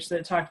research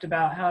that talked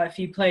about how if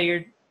you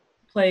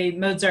play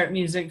Mozart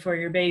music for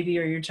your baby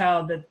or your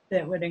child,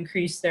 that would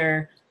increase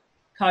their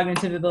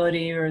cognitive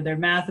ability or their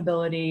math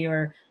ability,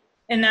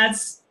 and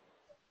that's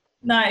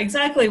not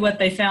exactly what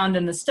they found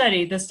in the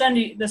study. The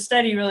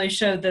study really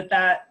showed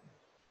that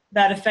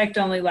effect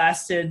only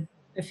lasted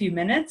a few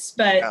minutes,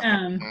 but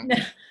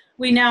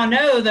we now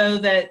know, though,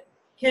 that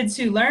kids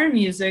who learn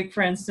music,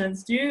 for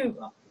instance, do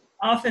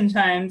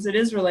oftentimes, it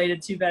is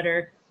related to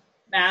better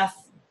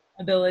math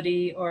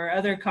ability or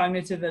other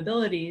cognitive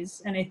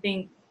abilities. And I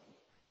think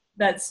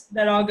that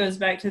all goes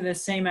back to the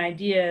same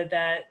idea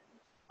that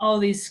all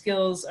these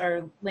skills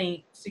are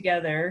linked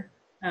together.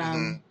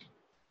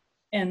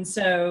 And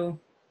so,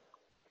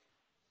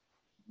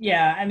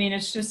 yeah, I mean,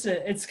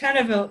 it's kind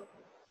of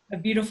a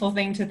beautiful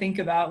thing to think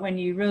about when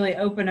you really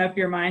open up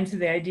your mind to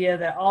the idea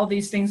that all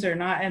these things are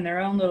not in their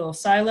own little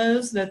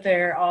silos, that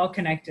they're all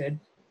connected.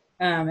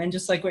 And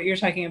just like what you're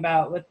talking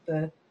about with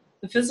the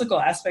physical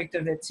aspect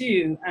of it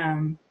too.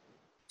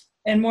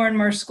 And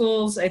more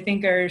schools, I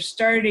think, are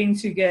starting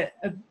to get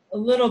a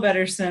little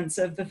better sense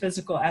of the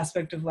physical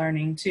aspect of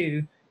learning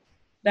too.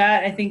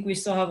 That, I think we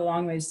still have a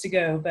long ways to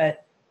go,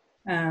 but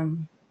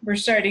we're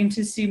starting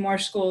to see more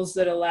schools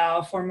that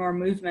allow for more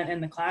movement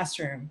in the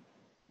classroom.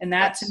 And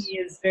that to me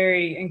is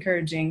very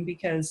encouraging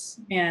because,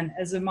 man,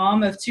 as a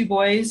mom of 2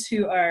 boys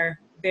who are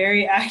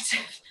very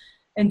active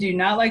and do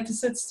not like to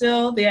sit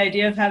still, the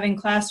idea of having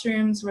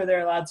classrooms where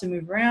they're allowed to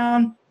move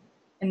around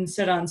and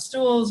sit on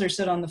stools or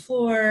sit on the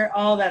floor,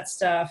 all that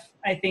stuff,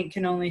 I think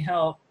can only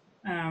help,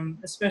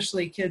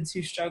 especially kids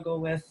who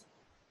struggle with,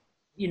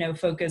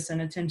 focus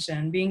and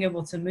attention. Being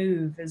able to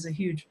move is a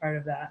huge part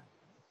of that.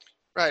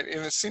 Right,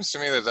 and it seems to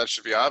me that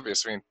should be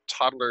obvious. I mean,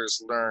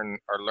 toddlers are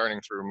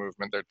learning through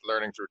movement. They're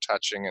learning through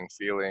touching and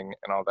feeling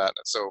and all that.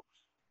 So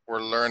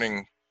we're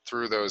learning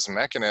through those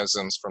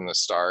mechanisms from the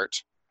start.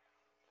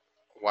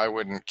 Why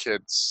wouldn't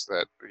kids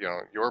that,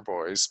 your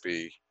boys,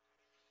 be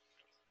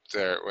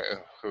there,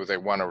 who they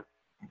want to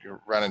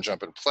run and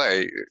jump and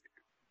play?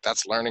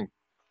 That's learning.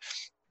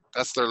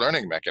 That's their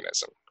learning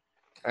mechanism.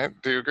 Right?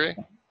 Do you agree?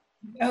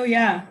 Oh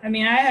yeah. I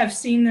mean, I have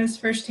seen this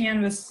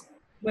firsthand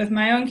with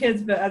my own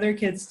kids, but other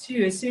kids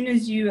too. As soon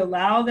as you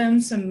allow them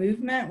some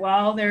movement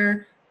while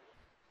they're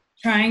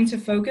trying to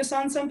focus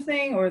on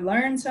something or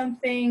learn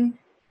something,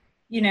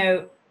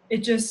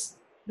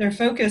 their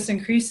focus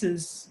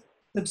increases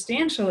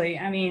substantially.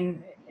 I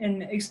mean,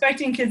 and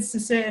expecting kids to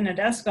sit in a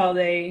desk all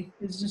day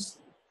is just,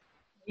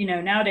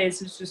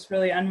 nowadays it's just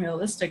really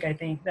unrealistic. I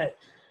think that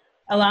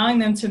allowing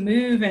them to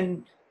move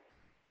and,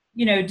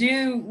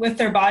 do with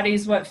their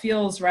bodies what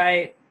feels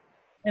right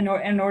in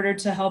order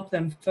to help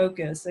them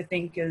focus, I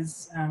think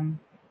is,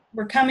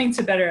 we're coming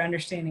to better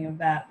understanding of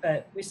that,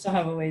 but we still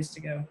have a ways to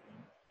go.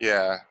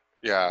 Yeah.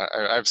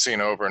 I've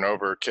seen over and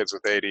over kids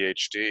with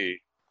ADHD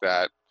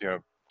that,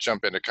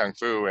 jump into Kung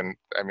Fu, and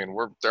I mean,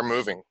 they're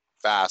moving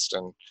fast,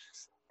 and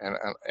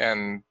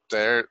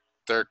their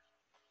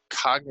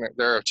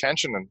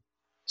attention and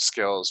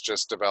skills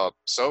just develop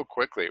so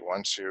quickly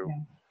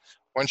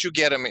once you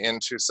get them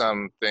into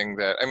something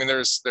that, I mean,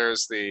 there's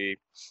the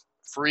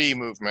free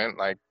movement,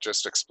 like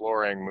just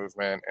exploring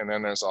movement, and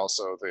then there's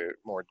also the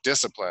more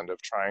disciplined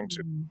of trying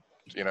to,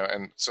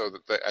 and so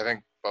that I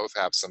think both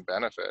have some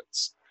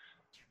benefits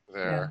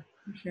there.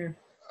 Yeah, for sure.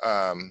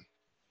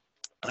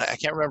 I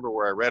can't remember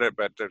where I read it,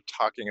 but they're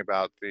talking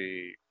about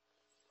the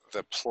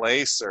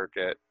play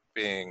circuit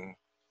being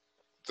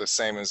the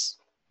same as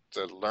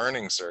the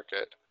learning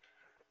circuit.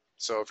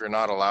 So if you're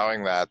not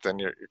allowing that, then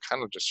you're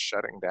kind of just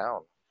shutting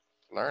down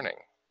learning.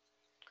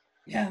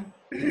 Yeah,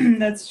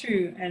 that's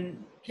true.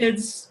 And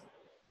kids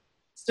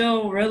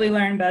still really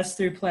learn best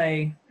through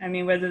play. I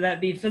mean, whether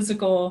that be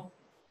physical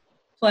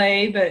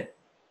play, but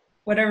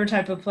whatever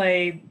type of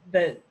play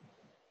that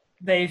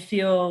they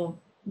feel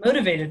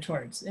motivated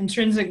towards,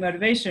 intrinsic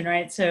motivation,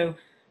 right? So,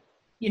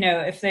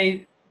 if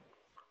they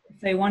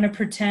want to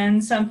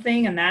pretend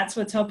something and that's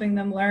what's helping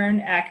them learn,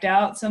 act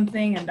out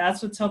something and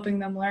that's what's helping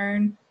them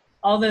learn,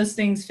 all those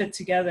things fit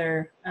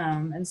together.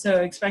 And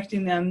so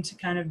expecting them to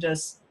kind of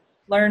just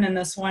learn in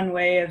this one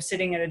way of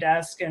sitting at a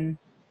desk and,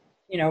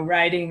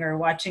 writing or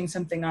watching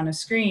something on a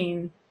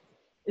screen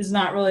is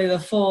not really the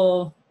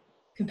full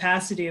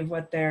capacity of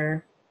what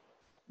their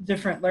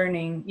different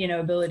learning,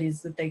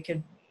 abilities that they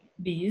could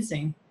be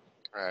using.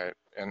 Right.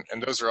 And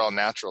those are all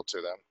natural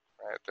to them,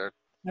 right?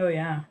 Oh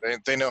yeah.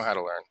 They know how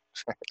to learn.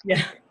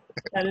 Yeah,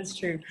 that is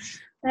true.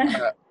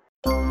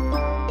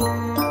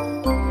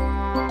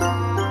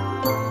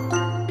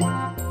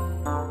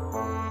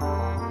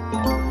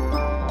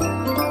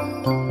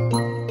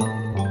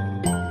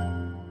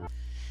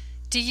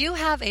 Do you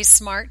have a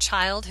smart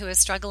child who is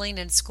struggling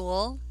in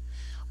school?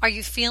 Are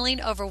you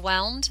feeling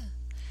overwhelmed?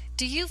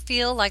 Do you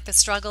feel like the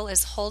struggle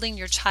is holding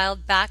your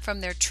child back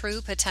from their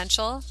true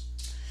potential?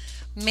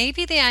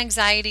 Maybe the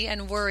anxiety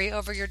and worry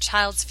over your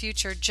child's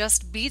future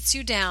just beats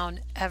you down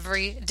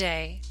every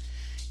day.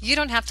 You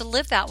don't have to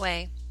live that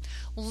way.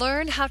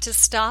 Learn how to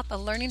stop a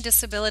learning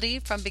disability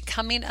from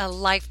becoming a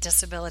life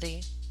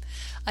disability.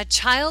 A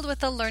child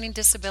with a learning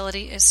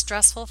disability is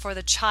stressful for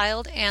the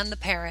child and the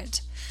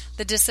parent.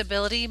 The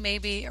disability may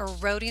be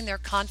eroding their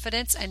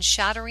confidence and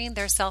shattering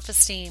their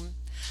self-esteem.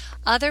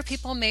 Other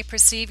people may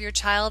perceive your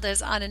child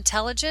as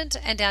unintelligent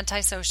and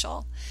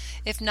antisocial.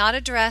 If not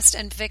addressed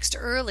and fixed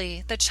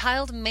early, the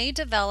child may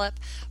develop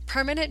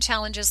permanent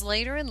challenges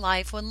later in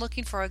life when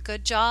looking for a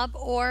good job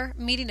or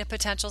meeting a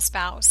potential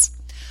spouse.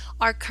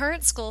 Our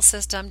current school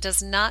system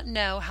does not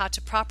know how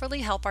to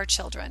properly help our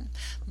children,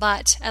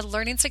 but at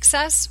Learning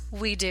Success,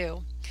 we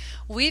do.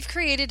 We've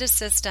created a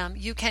system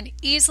you can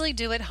easily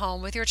do at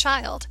home with your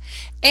child,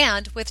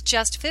 and with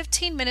just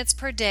 15 minutes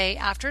per day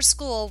after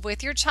school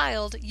with your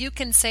child, you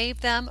can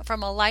save them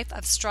from a life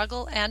of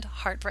struggle and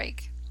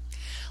heartbreak.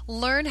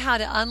 Learn how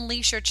to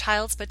unleash your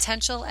child's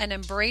potential and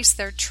embrace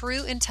their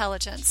true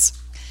intelligence.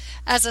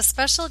 As a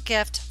special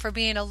gift for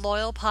being a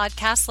loyal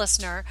podcast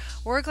listener,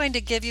 we're going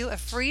to give you a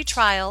free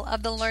trial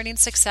of the Learning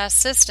Success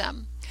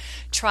system.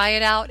 Try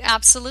it out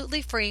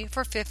absolutely free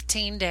for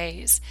 15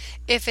 days.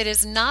 If it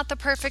is not the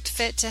perfect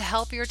fit to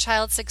help your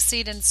child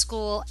succeed in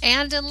school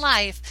and in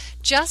life,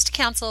 just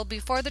cancel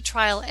before the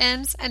trial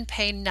ends and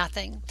pay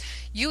nothing.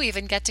 You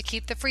even get to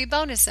keep the free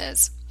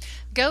bonuses.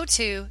 Go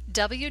to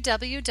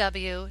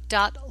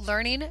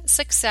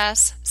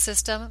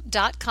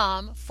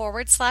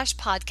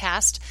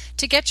www.learningsuccesssystem.com/podcast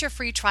to get your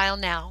free trial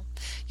now.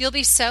 You'll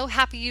be so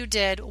happy you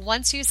did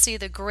once you see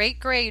the great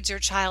grades your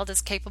child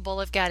is capable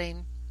of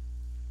getting.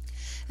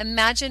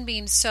 Imagine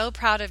being so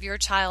proud of your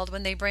child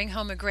when they bring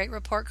home a great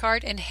report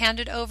card and hand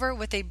it over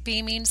with a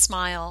beaming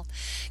smile.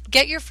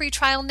 Get your free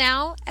trial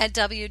now at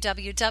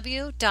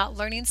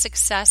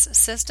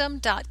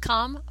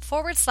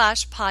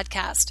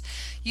www.learningsuccesssystem.com/podcast.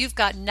 You've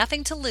got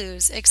nothing to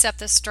lose except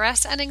the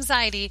stress and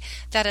anxiety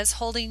that is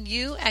holding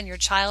you and your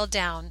child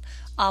down.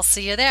 I'll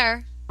see you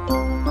there.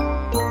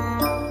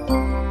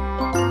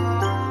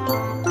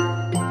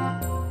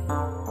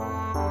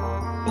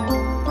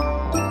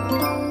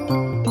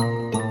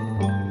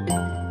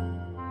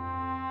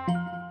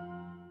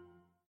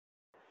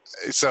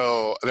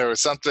 So there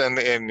was something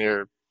in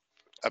your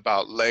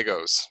about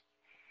Legos.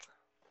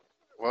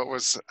 What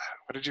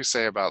did you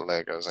say about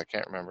Legos? I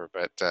can't remember,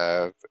 but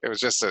it was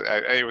just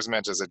it was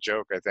meant as a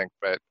joke, I think.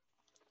 But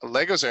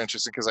Legos are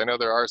interesting because I know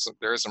there is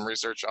some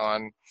research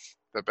on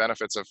the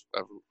benefits of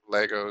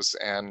Legos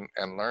and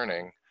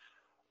learning.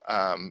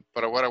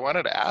 But what I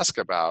wanted to ask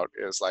about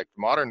is, like,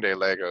 modern day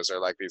Legos are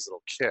like these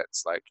little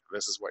kits, like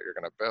this is what you're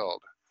going to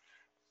build.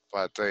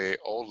 But the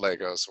old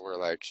Legos were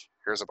like,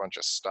 here's a bunch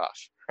of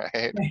stuff,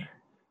 right?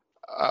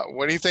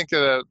 What do you think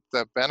of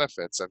the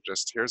benefits of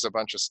just, here's a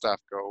bunch of stuff,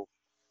 go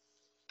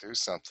do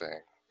something?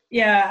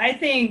 Yeah, I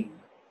think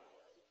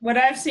what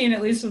I've seen,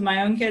 at least with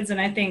my own kids, and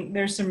I think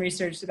there's some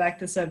research to back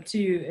this up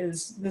too,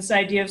 is this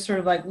idea of sort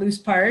of like loose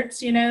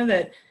parts,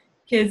 that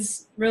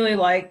kids really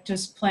like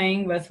just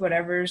playing with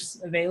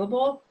whatever's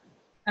available.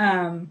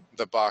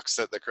 The box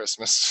that the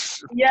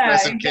Christmas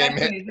present came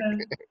in.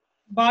 The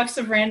box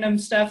of random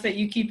stuff that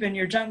you keep in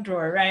your junk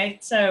drawer,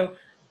 right? So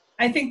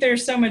I think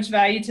there's so much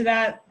value to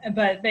that,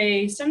 but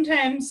it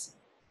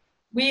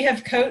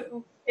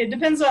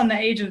depends on the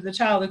age of the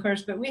child, of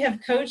course, but we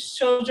have coached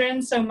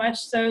children so much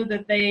so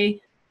that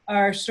they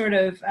are sort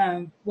of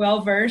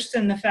well-versed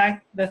in the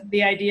fact that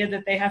the idea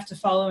that they have to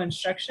follow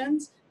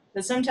instructions,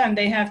 that sometimes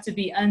they have to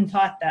be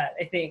untaught that,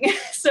 I think.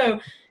 So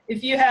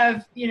if you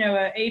have,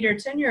 an 8 or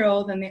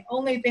 10-year-old and the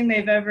only thing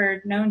they've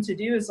ever known to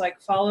do is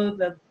like follow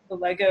the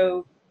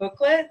Lego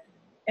booklet,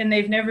 and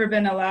they've never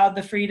been allowed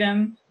the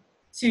freedom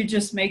to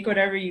just make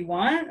whatever you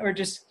want, or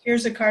just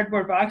here's a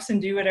cardboard box and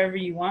do whatever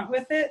you want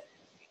with it.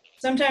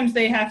 Sometimes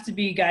they have to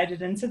be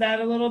guided into that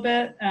a little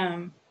bit.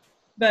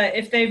 But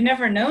if they've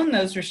never known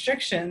those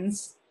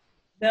restrictions,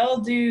 they'll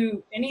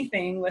do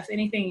anything with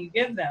anything you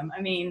give them. I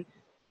mean,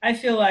 I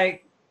feel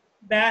like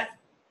that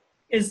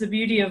is the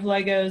beauty of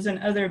Legos and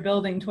other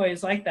building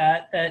toys like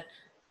that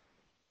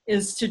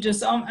is to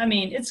just,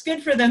 it's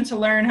good for them to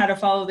learn how to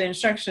follow the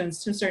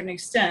instructions to a certain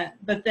extent.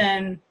 But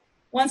then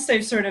once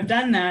they've sort of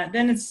done that,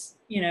 then it's,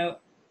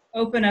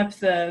 open up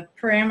the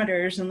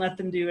parameters and let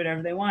them do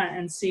whatever they want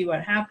and see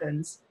what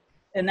happens.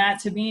 And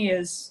that to me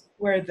is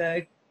where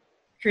the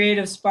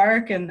creative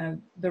spark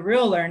and the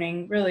real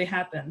learning really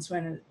happens,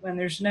 when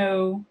there's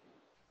no,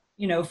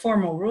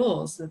 formal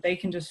rules, that they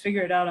can just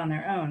figure it out on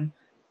their own.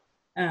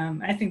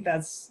 I think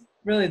that's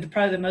really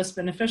probably the most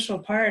beneficial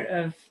part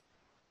of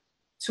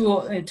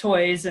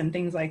toys and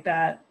things like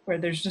that, where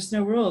there's just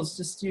no rules,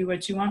 just do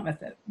what you want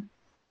with it.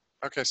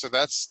 Okay, so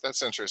that's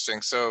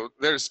interesting. So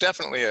there's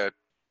definitely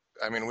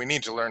we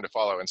need to learn to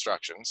follow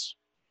instructions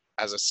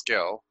as a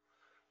skill,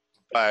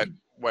 but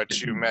what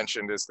you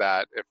mentioned is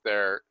that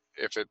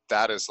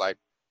that is like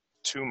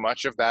too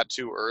much of that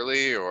too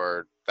early,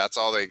 or that's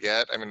all they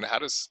get. I mean,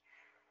 is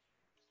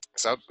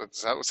that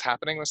what's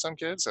happening with some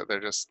kids? That they're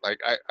just like,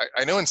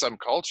 I know in some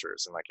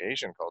cultures, in like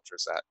Asian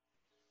cultures,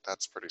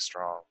 that's pretty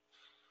strong.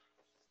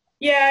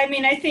 Yeah, I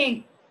mean, I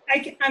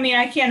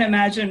can't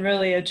imagine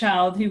really a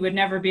child who would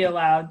never be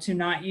allowed to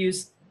not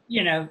use,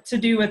 to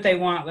do what they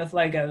want with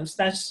Legos.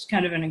 That's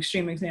kind of an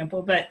extreme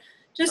example, but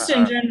just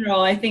in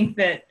general, I think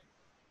that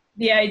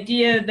the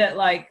idea that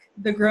like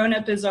the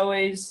grown-up is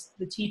always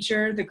the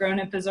teacher, the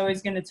grown-up is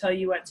always going to tell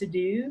you what to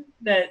do,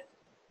 that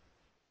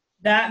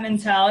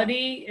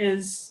mentality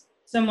is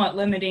somewhat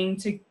limiting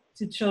to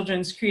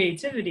children's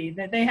creativity,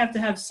 that they have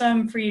to have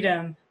some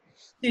freedom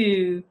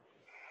to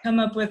come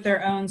up with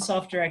their own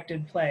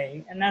self-directed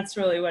play. And that's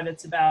really what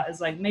it's about, is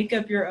like make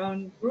up your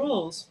own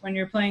rules when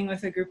you're playing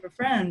with a group of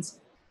friends.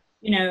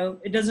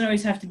 It doesn't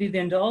always have to be the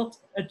adult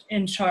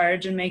in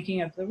charge and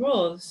making up the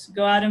rules.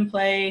 Go out and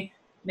play,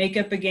 make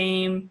up a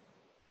game.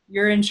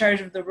 You're in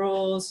charge of the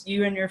rules.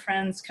 You and your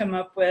friends come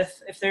up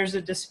with, if there's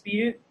a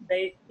dispute,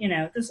 this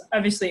is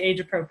obviously age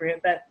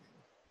appropriate, but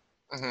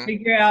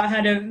figure out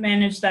how to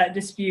manage that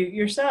dispute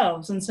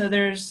yourselves. And so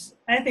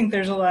I think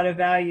there's a lot of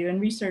value, and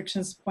research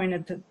has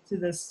pointed to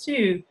this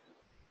too,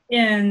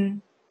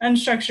 in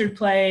unstructured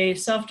play,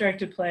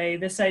 self-directed play,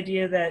 this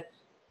idea that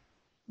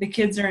the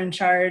kids are in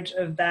charge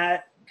of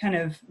that kind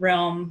of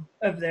realm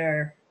of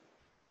their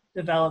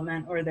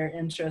development or their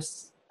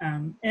interests,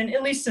 and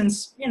at least in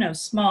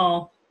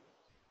small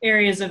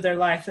areas of their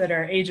life that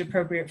are age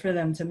appropriate for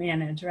them to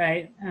manage,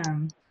 right?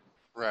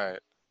 Right.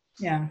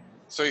 Yeah.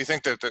 So you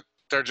think that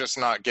they're just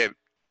not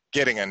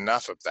getting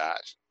enough of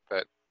that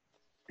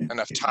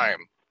enough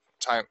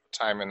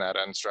time in that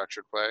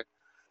unstructured play?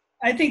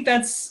 I think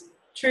that's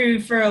true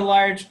for a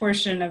large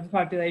portion of the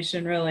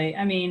population, really.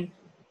 I mean,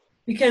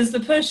 because the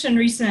push in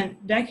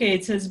recent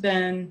decades has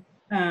been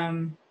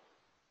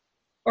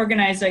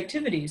organized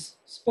activities,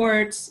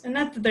 sports, and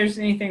not that there's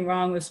anything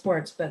wrong with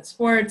sports, but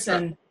sports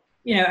and,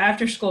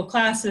 after school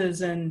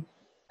classes, and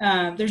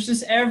there's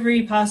just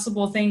every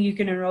possible thing you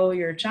can enroll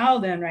your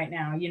child in right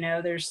now.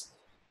 There's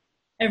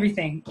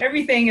everything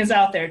is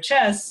out there,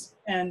 chess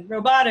and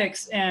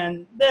robotics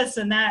and this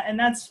and that, and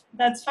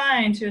that's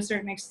fine to a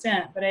certain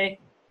extent. But I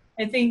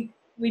think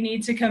we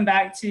need to come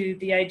back to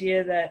the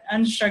idea that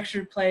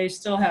unstructured play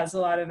still has a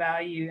lot of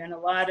value and a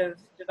lot of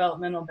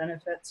developmental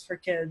benefits for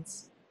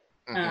kids.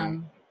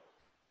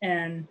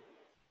 And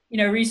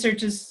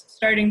research is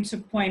starting to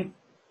point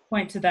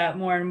to that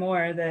more and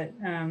more, that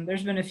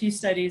there's been a few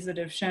studies that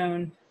have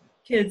shown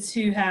kids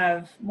who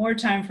have more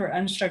time for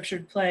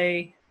unstructured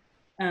play,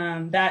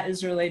 that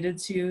is related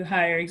to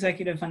higher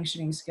executive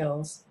functioning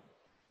skills.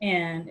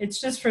 And it's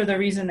just for the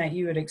reason that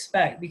you would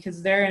expect,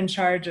 because they're in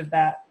charge of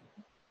that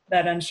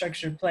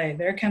unstructured play.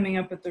 They're coming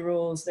up with the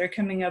rules. They're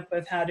coming up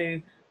with how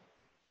to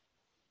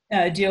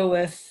deal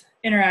with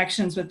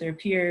interactions with their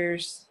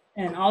peers.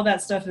 And all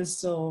that stuff is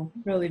still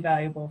really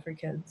valuable for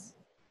kids.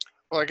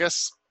 Well, I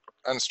guess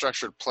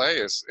unstructured play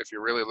is, if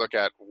you really look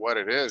at what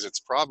it is, it's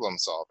problem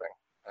solving,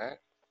 right?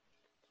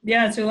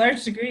 Yeah, to a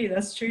large degree,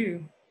 that's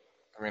true.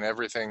 I mean,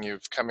 everything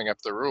you've coming up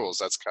the rules,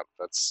 that's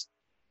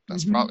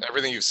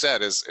everything you've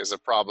said is a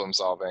problem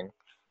solving,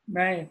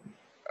 right?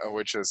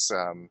 Which is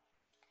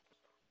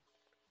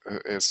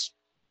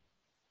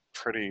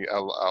pretty a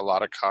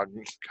lot of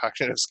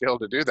cognitive skill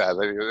to do that.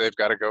 They've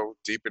got to go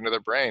deep into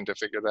their brain to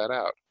figure that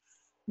out.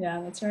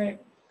 Yeah, that's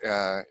right.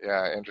 Yeah,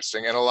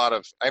 interesting. And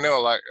I know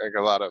a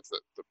lot of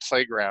the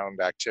playground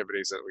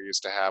activities that we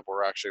used to have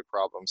were actually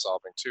problem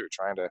solving too,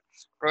 trying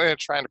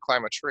to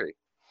climb a tree.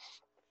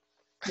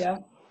 Yeah.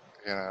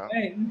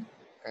 Right.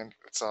 And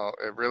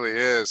it really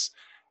is,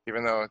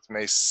 even though it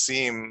may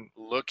seem,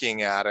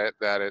 looking at it,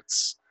 that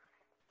it's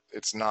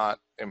not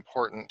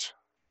important,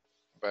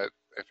 but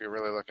if you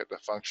really look at the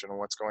function and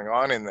what's going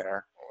on in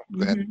there,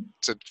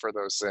 for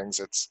those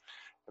things,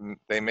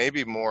 they may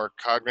be more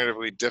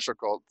cognitively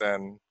difficult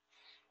than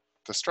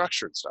the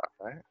structured stuff,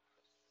 right?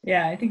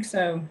 Yeah, I think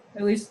so.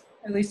 At least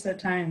at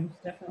times,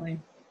 definitely.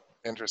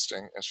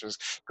 Interesting.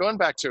 Going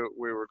back to,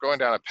 we were going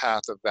down a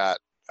path of that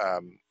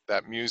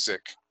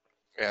music,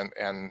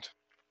 and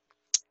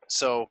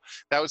so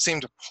that would seem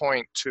to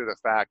point to the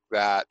fact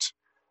that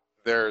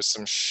there's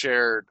some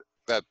shared,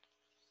 that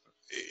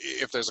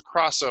if there's a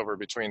crossover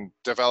between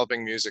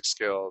developing music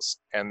skills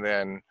and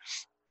then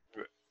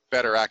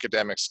better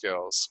academic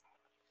skills,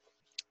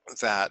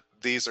 that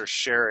these are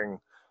sharing,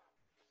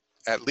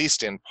 at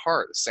least in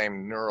part, the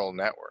same neural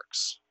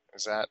networks.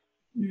 Is that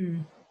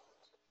kind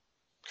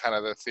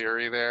of the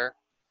theory there?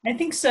 I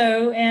think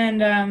so.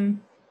 And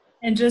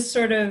just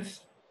sort of,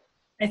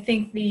 I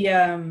think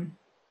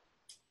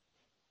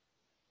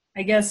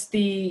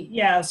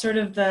sort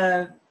of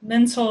the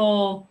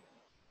mental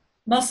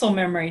muscle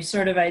memory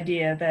sort of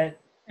idea that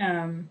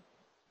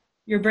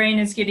your brain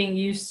is getting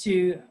used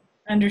to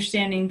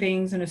understanding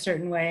things in a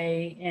certain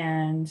way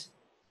and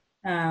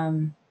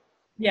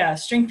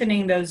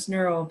strengthening those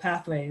neural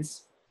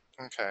pathways.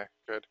 Okay,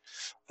 good.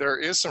 There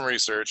is some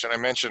research, and I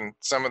mentioned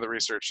some of the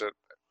research that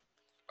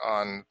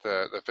on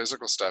the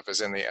physical stuff is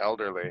in the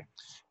elderly.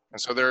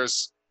 And so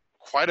there's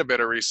quite a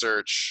bit of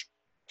research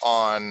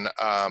on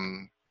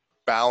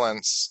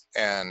balance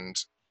and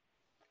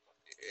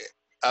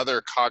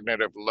other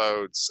cognitive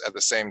loads at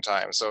the same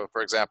time. So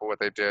for example, what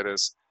they did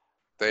is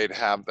they'd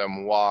have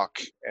them walk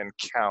and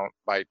count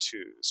by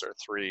twos or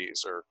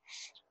threes or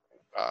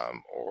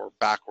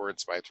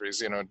backwards by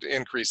threes,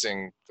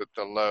 increasing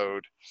the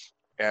load.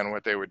 And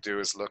what they would do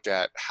is look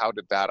at how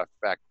did that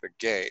affect the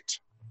gait,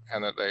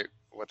 and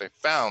what they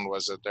found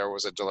was that there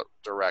was a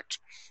direct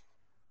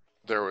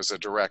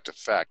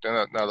effect.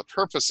 And now the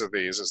purpose of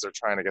these is they're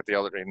trying to get the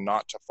elderly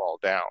not to fall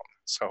down.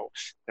 So,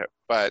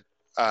 but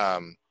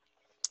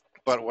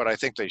what I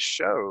think they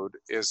showed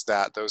is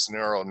that those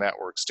neural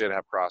networks did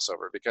have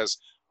crossover, because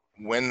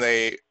when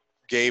they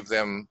gave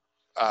them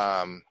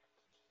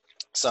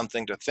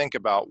something to think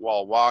about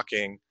while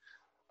walking,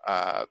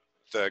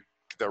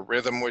 the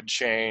rhythm would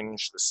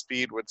change, the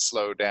speed would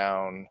slow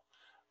down,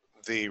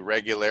 the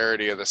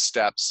regularity of the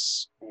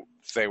steps,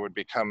 they would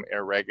become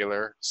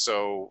irregular.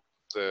 So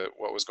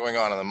what was going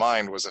on in the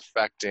mind was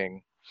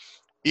affecting,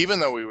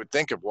 even though we would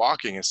think of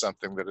walking as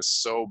something that is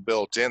so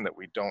built in that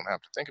we don't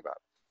have to think about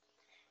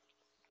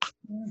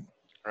it.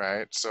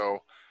 Right? So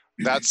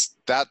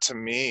that to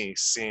me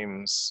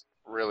seems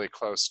really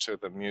close to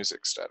the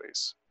music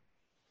studies.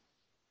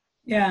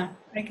 Yeah,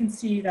 I can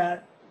see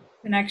that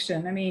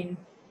connection. I mean,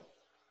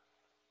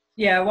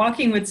 yeah,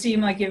 walking would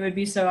seem like it would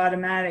be so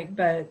automatic,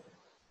 but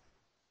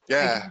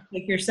yeah,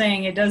 like you're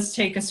saying, it does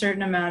take a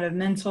certain amount of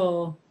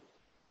mental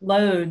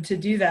load to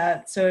do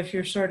that. So if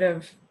you're sort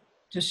of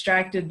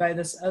distracted by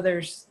this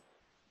other,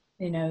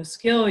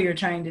 skill you're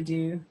trying to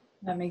do,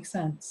 that makes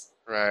sense.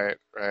 Right.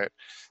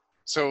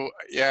 So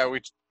yeah,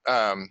 we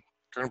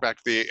going back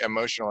to the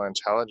emotional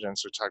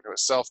intelligence, we talked about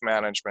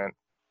self-management,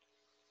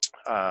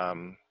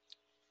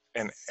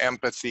 and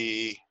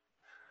empathy,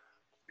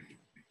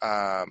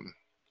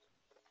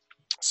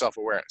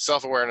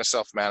 self-awareness,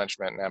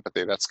 self-management, and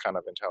empathy. That's kind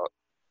of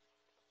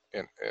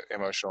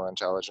emotional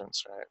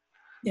intelligence, right?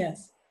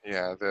 Yes.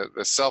 Yeah,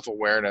 the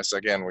self-awareness,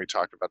 again, we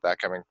talked about that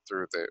coming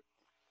through the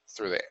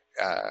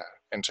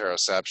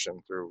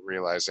interoception, through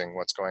realizing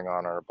what's going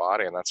on in our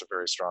body, and that's a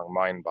very strong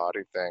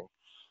mind-body thing.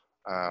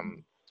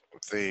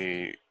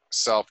 The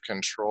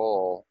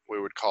self-control, we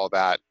would call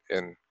that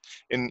in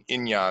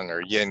yang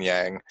or yin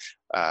yang,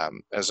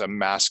 as a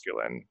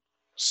masculine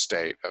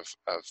state of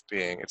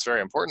being. It's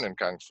very important in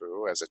Kung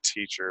Fu as a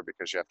teacher,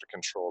 because you have to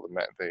control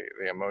the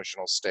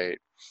emotional state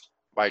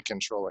by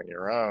controlling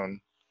your own,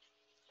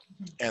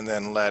 and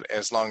then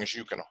as long as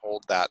you can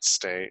hold that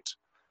state,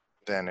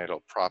 then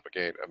it'll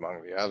propagate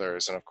among the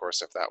others. And of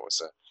course, if that was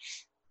a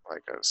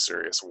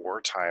serious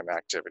wartime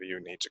activity,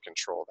 you need to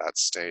control that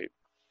state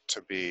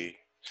to be.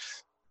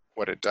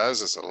 What it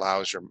does is it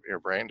allows your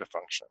brain to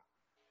function,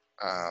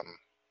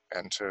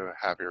 and to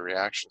have your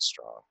reaction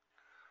strong.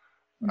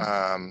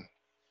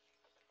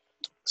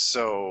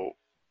 So,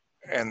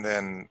 and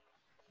then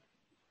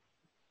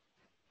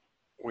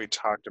we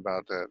talked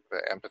about the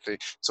empathy.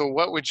 So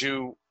what would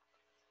you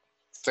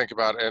think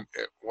about, and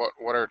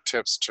what are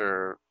tips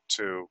to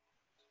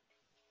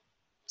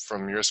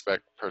from your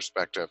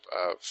perspective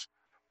of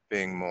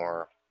being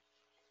more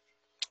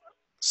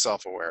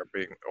self-aware,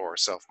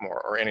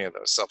 or any of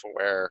those,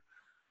 self-aware,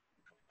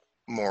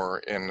 more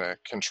in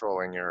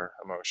controlling your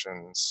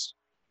emotions,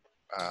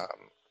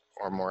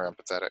 or more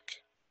empathetic?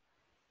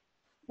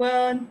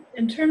 Well,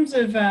 in terms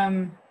of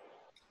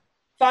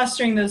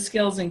fostering those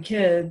skills in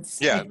kids.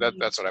 Yeah,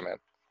 that's what I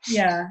meant.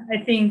 Yeah, I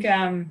think,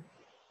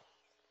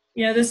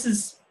 this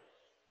is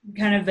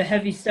kind of the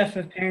heavy stuff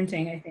of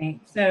parenting, I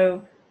think.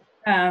 So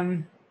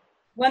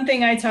one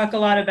thing I talk a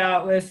lot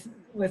about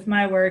with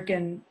my work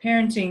and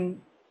parenting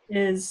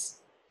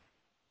is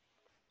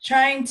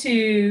trying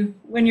to,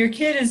 when your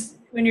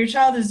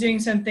child is doing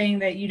something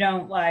that you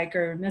don't like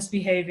or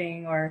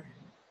misbehaving, or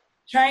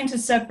trying to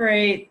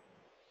separate,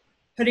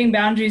 putting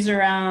boundaries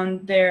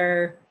around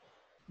their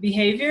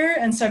behavior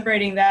and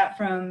separating that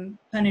from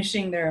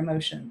punishing their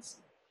emotions.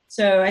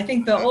 So I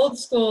think the old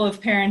school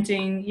of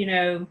parenting,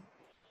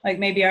 like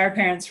maybe our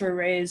parents were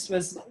raised,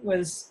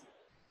 was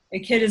a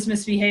kid is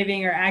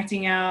misbehaving or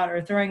acting out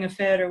or throwing a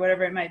fit or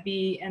whatever it might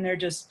be, and they're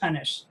just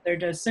punished. They're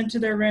just sent to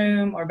their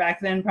room, or back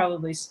then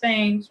probably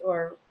spanked,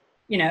 or,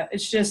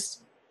 it's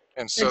just.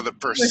 And so the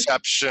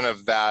perception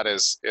of that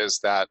is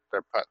that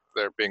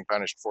they're being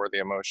punished for the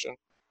emotion.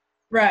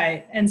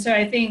 Right. And so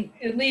I think,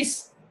 at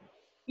least,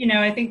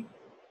 I think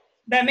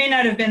that may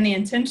not have been the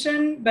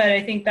intention, but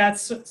I think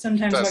that's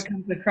sometimes what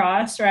comes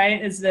across,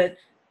 right? Is that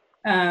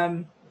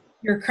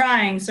you're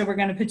crying, so we're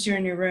going to put you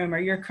in your room, or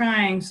you're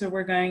crying, so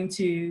we're going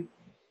to,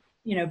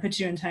 put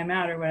you in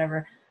timeout or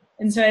whatever.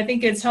 And so I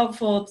think it's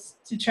helpful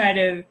to try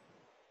to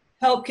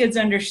help kids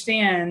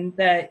understand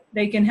that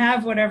they can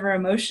have whatever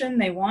emotion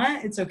they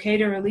want. It's okay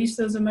to release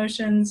those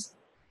emotions,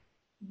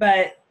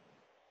 but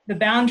the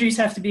boundaries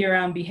have to be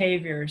around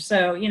behavior.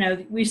 So,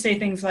 we say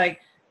things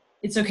like,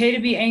 it's okay to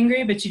be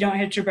angry, but you don't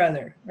hit your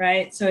brother,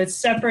 right? So it's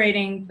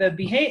separating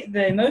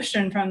the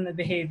emotion from the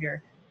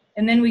behavior.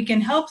 And then we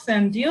can help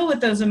them deal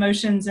with those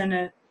emotions in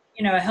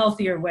a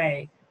healthier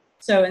way.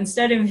 So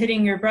instead of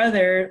hitting your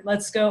brother,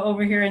 let's go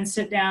over here and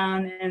sit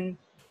down and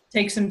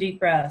take some deep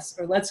breaths,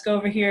 or let's go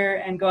over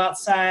here and go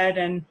outside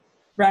and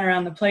run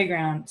around the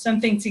playground.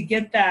 Something to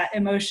get that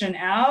emotion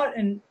out,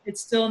 and it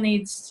still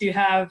needs to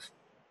have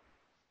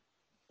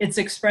its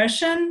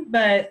expression,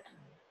 but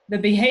the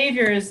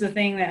behavior is the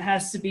thing that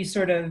has to be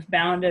sort of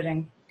bounded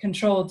and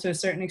controlled to a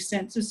certain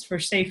extent, just for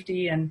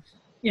safety and,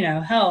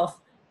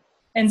 health.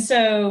 And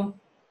so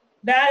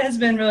that has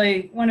been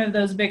really one of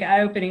those big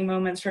eye-opening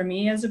moments for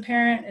me as a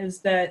parent, is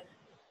that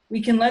we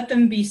can let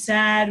them be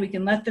sad, we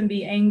can let them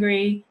be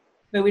angry,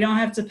 but we don't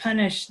have to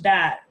punish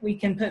that. We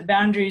can put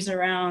boundaries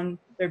around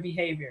their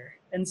behavior.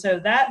 And so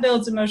that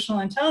builds emotional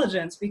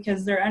intelligence,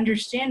 because they're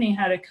understanding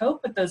how to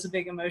cope with those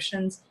big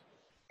emotions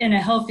in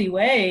a healthy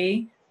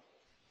way.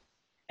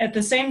 At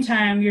the same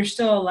time, you're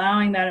still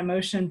allowing that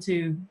emotion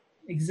to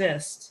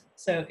exist.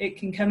 So it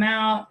can come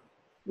out.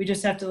 We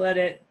just have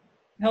to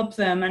help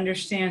them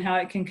understand how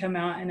it can come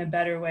out in a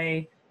better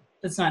way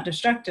that's not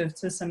destructive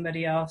to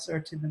somebody else or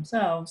to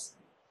themselves.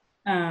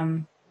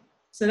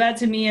 So that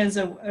to me is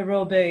a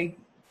real big,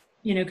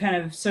 kind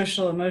of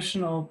social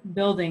emotional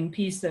building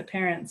piece that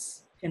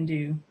parents can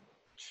do.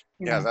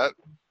 Yeah,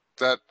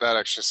 that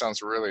actually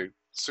sounds really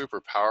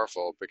super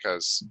powerful,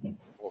 because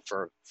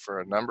for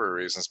a number of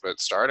reasons, but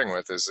starting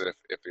with is that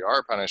if you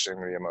are punishing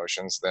the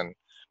emotions, then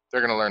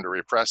they're going to learn to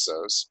repress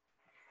those.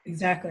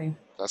 Exactly.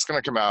 That's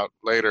going to come out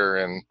later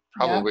in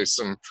probably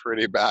some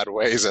pretty bad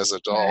ways as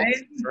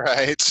adults,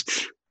 right?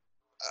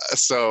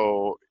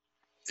 So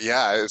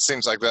yeah, it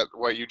seems like that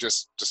what you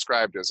just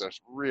described is a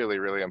really,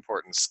 really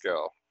important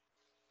skill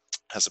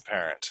as a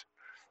parent.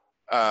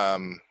 I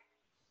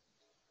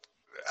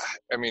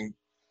mean,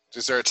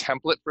 is there a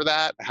template for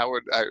that? How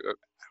would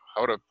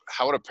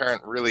a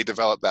parent really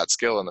develop that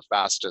skill in the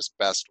fastest,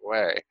 best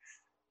way?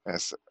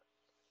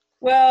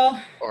 Well,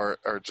 or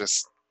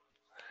just,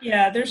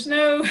 yeah, there's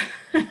no,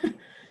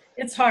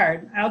 it's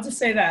hard. I'll just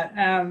say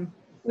that.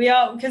 We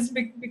all,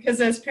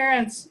 because as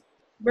parents,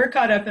 we're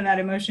caught up in that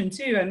emotion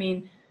too. I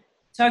mean,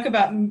 talk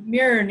about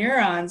mirror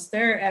neurons,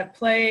 they're at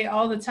play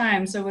all the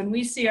time. So when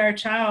we see our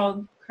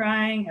child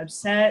crying,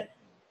 upset,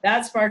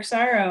 that sparks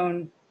our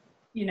own,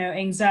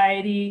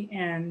 anxiety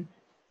and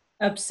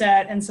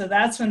upset. And so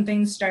that's when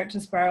things start to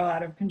spiral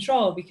out of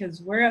control,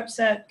 because we're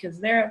upset, because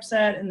they're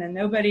upset, and then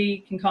nobody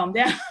can calm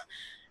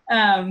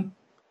down.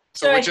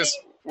 So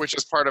which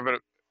is part of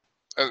it,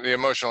 the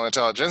emotional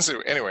intelligence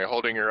anyway,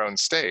 holding your own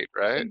state,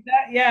 right?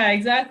 Yeah,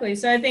 exactly.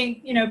 So I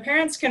think,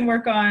 parents can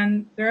work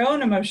on their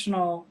own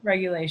emotional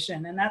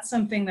regulation. And that's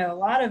something that a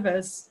lot of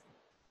us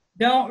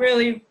don't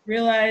really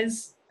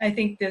realize, I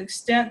think, the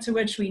extent to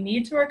which we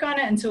need to work on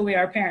it until we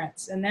are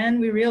parents. And then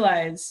we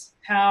realize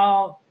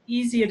how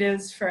easy it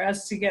is for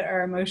us to get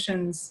our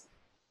emotions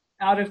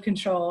out of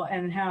control,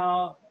 and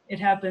how it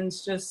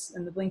happens just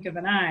in the blink of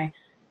an eye.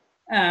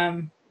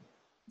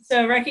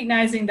 So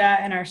recognizing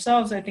that in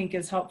ourselves, I think,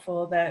 is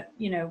helpful, that,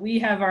 we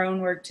have our own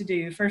work to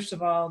do. First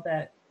of all,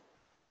 that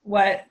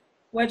what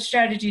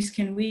strategies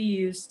can we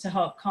use to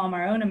help calm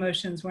our own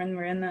emotions when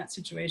we're in that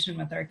situation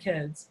with our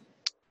kids?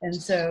 And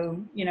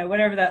so,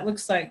 whatever that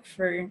looks like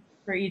for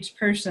each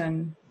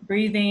person,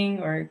 breathing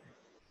or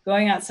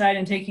going outside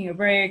and taking a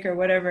break or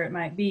whatever it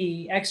might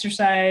be,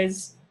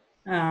 exercise,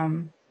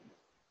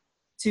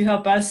 to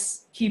help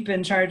us keep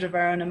in charge of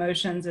our own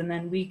emotions, and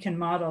then we can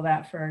model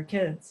that for our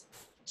kids.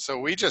 So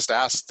we just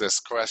asked this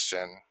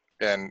question,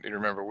 and you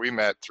remember we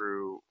met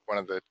through one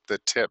of the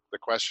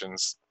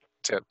questions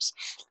tips,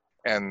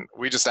 and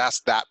we just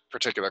asked that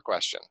particular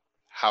question: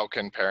 how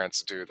can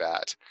parents do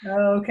that?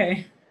 Oh,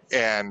 okay.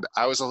 And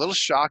I was a little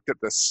shocked at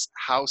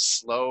how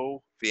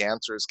slow the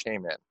answers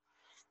came in.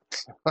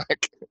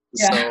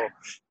 So,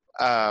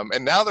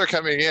 and now they're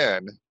coming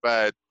in,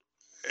 but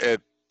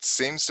it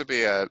seems to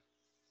be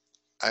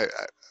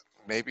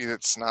maybe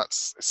it's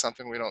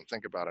something we don't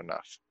think about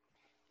enough.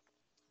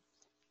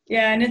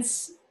 Yeah, and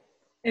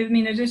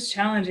it is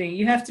challenging.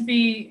 You have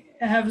to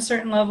have a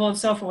certain level of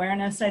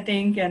self-awareness, I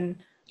think, and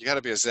you got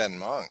to be a Zen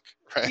monk,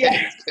 right?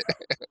 Yeah.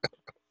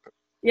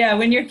 Yeah,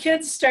 when your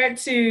kids start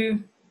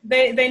to,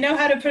 they know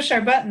how to push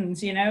our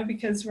buttons,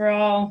 because we're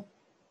all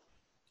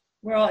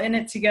in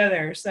it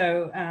together.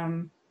 So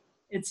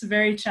it's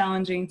very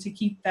challenging to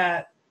keep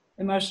that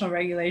emotional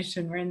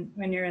regulation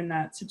when you're in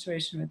that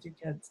situation with your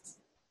kids.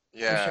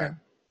 Yeah. For sure.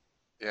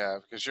 Yeah,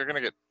 because you're going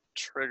to get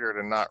triggered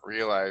and not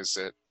realize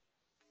it.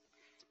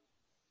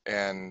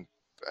 And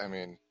I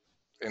mean,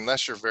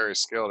 unless you're very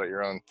skilled at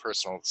your own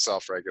personal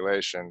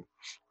self-regulation,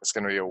 it's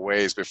going to be a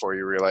ways before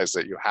you realize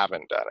that you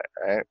haven't done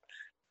it, right?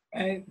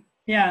 Right.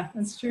 Yeah,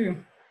 that's true.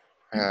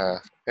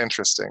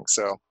 Interesting.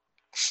 So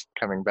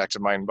coming back to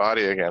mind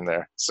body again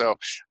there. So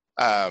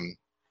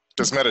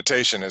Because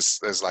meditation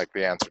is like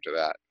the answer to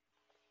that.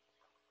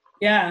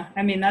 Yeah,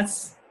 I mean,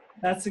 that's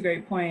a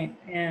great point.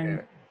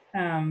 And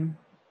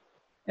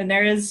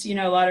there is,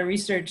 a lot of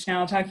research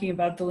now talking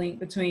about the link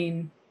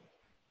between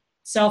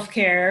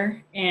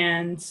self-care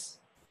and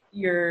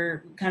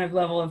your kind of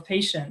level of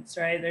patience,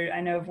 right?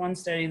 I know of one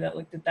study that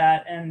looked at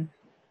that. And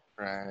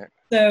right.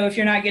 So if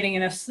you're not getting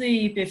enough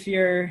sleep, if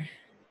you're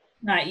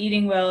not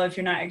eating well, if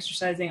you're not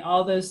exercising,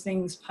 all those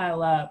things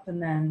pile up.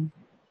 And then,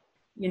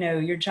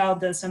 your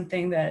child does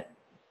something that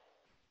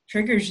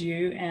triggers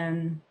you,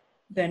 and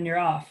then you're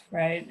off,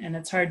 right? And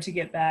it's hard to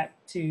get back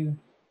to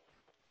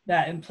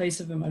that in place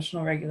of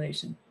emotional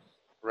regulation.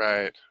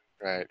 Right.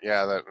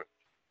 Yeah, that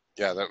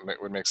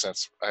would make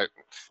sense. I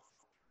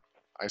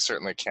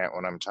certainly can't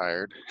when I'm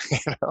tired,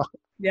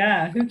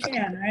 Yeah, who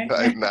can, right?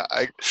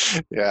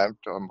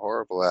 I'm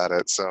horrible at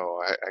it,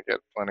 so I get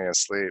plenty of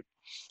sleep.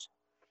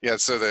 Yeah,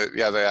 so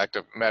the act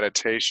of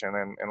meditation,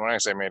 and when I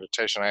say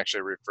meditation, I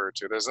actually refer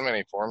to, there's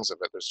many forms of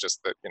it. There's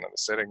just the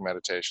sitting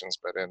meditations,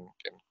 but in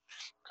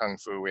Kung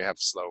Fu we have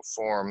slow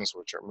forms,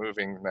 which are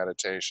moving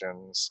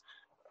meditations,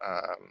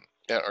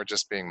 or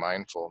just being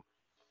mindful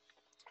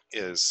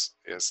is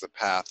the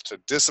path to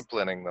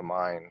disciplining the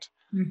mind.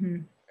 Mm-hmm.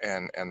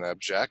 And the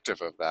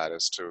objective of that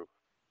is to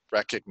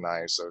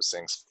recognize those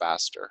things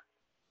faster.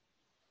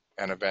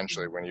 And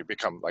eventually when you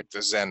become like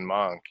the Zen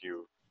monk,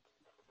 you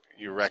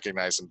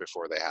recognize them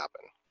before they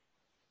happen.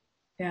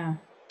 Yeah.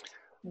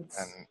 And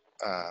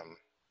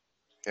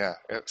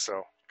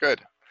so good.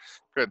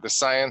 The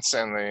science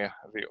and the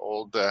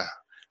old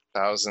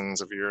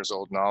thousands of years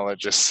old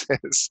knowledge is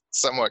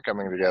somewhat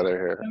coming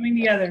together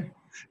here.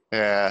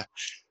 Yeah.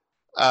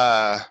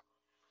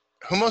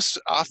 Who most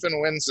often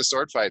wins the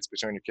sword fights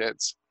between your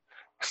kids?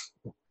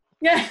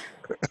 Yeah.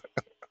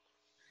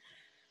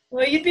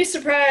 Well, you'd be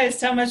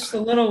surprised how much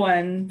the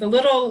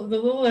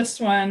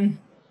littlest one,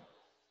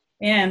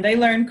 and they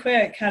learn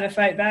quick how to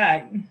fight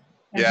back and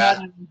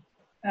how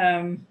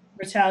to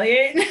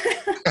retaliate.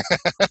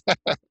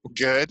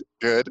 Good.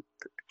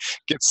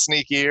 Get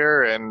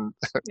sneakier and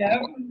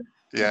Yep.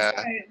 Yeah.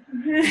 Right.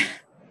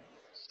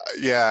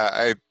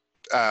 Yeah.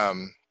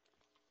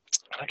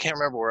 I can't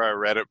remember where I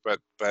read it, but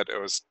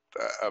it was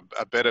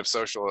a bit of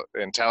social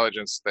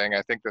intelligence thing.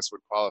 I think this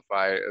would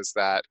qualify as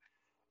that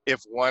if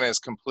one is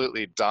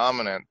completely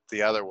dominant,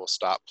 the other will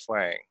stop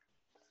playing.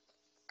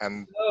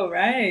 And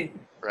right.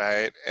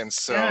 And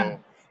so,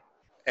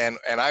 and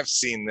I've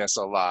seen this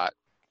a lot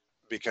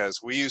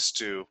because we used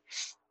to,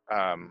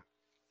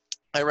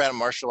 I ran a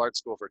martial arts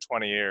school for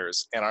 20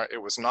 years, and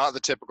it was not the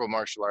typical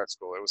martial arts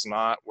school. It was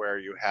not where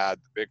you had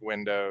the big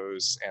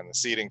windows and the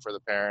seating for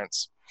the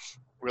parents.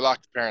 We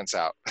locked the parents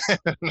out.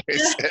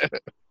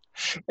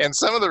 And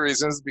some of the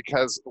reasons,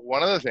 because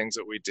one of the things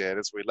that we did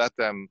is we let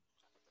them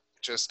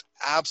just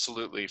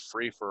absolutely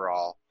free for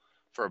all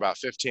for about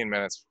 15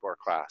 minutes before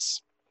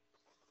class.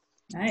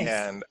 Nice.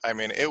 And I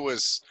mean, it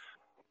was,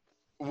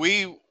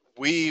 we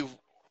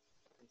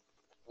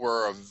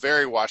were a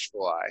very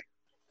watchful eye.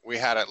 We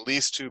had at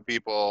least two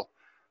people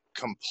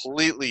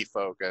completely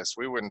focused.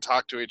 We wouldn't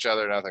talk to each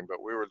other, nothing,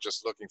 but we were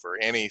just looking for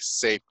any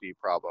safety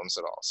problems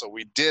at all. So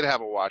we did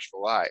have a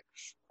watchful eye,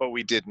 but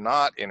we did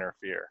not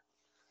interfere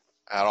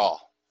at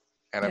all.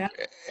 And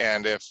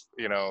if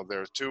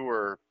there two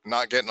were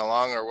not getting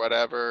along or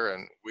whatever,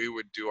 and we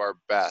would do our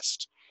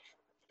best.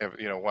 If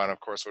one of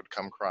course would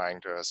come crying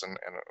to us, and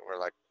we're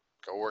like,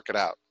 go work it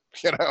out,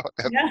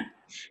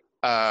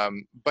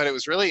 but it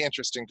was really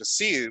interesting to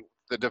see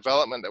the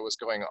development that was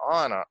going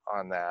on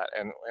that.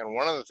 And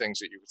one of the things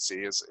that you could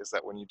see is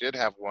that when you did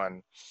have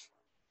one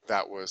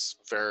that was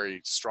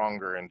very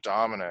stronger and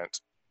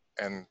dominant,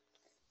 and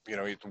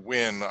he'd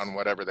win on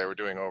whatever they were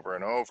doing over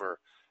and over,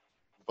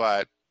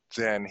 but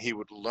then he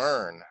would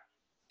learn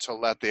to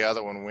let the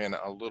other one win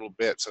a little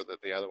bit so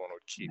that the other one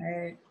would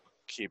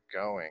keep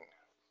going,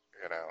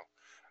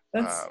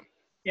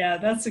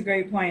 That's a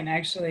great point,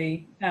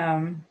 actually.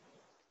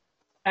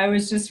 I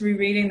was just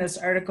rereading this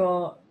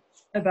article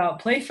about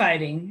play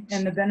fighting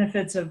and the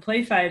benefits of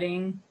play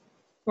fighting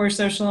for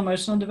social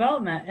emotional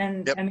development.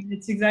 And I mean,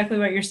 it's exactly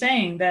what you're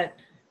saying, that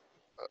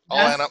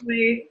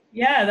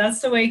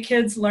that's the way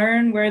kids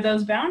learn where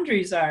those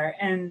boundaries are,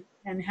 and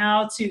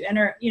how to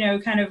enter,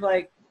 kind of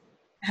like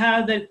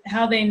how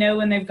they know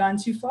when they've gone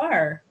too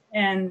far.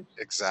 And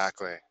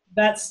exactly,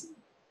 that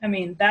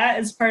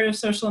is part of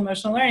social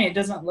emotional learning. It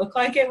doesn't look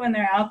like it when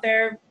they're out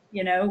there,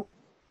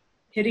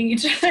 hitting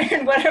each other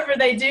and whatever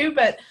they do,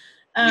 but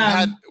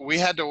you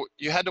had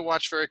to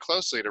watch very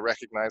closely to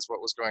recognize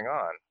what was going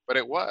on, but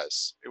it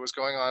was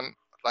going on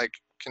like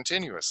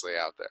continuously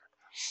out there.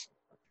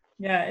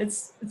 Yeah,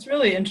 it's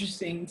really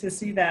interesting to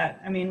see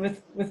that. I mean,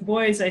 with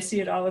boys, I see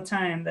it all the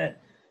time,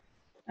 that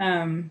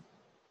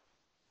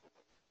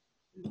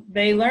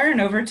they learn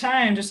over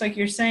time, just like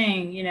you're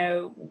saying,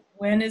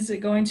 when is it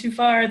going too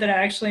far that I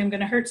actually am going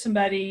to hurt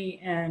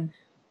somebody? And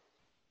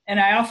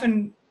I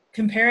often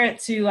compare it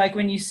to like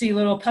when you see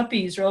little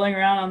puppies rolling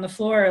around on the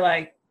floor,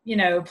 like,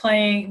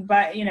 playing,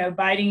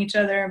 biting each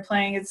other and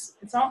playing. It's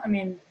all, I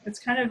mean, it's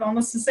kind of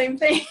almost the same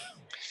thing.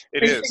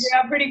 It They figure is.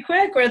 out pretty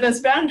quick where those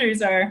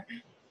boundaries are.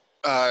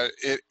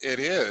 It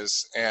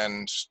is,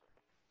 and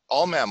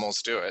all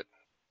mammals do it.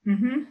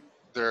 Mm-hmm.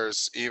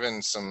 There's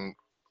even some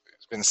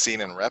been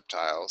seen in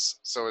reptiles,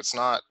 so it's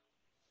not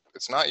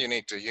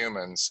unique to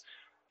humans.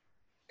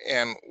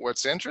 And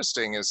what's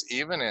interesting is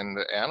even in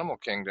the animal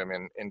kingdom,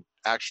 in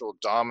actual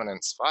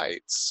dominance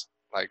fights,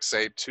 like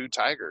say two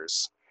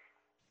tigers,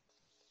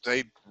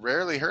 they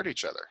rarely hurt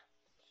each other.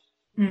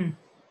 Mm.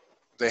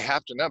 They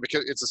have to know,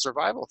 because it's a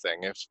survival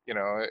thing. If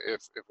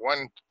if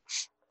one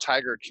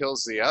tiger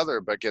kills the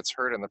other but gets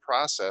hurt in the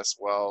process,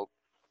 well,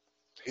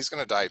 he's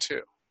going to die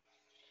too,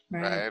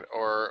 right?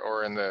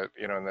 Or in the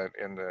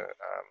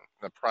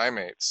the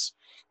primates,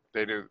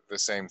 they do the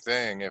same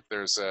thing. If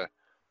there's a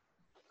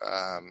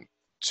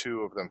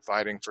two of them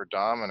fighting for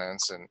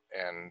dominance, and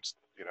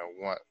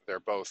one, they're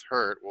both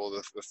hurt, well,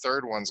 the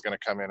third one's going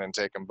to come in and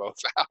take them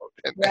both out,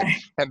 Right.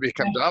 and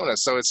become dominant.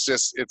 So it's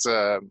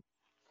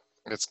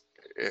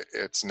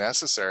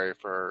necessary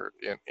for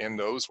in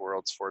those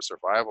worlds for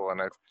survival.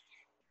 And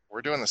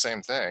we're doing the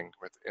same thing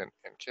with in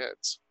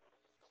kids.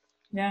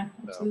 Yeah,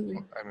 absolutely.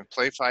 So, I mean,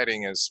 play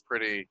fighting is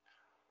pretty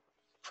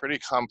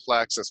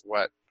complex as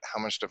how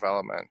much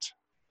development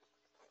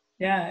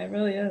Yeah, it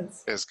really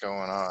is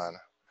going on.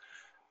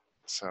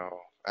 So,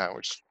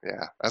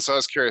 that's what I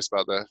was curious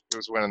about,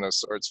 who's winning those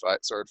sword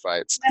fights.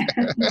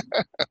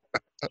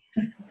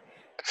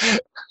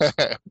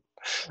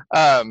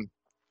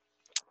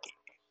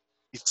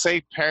 You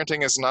say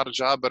parenting is not a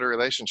job but a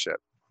relationship.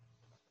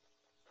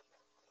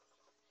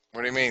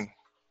 What do you mean,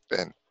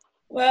 Ben?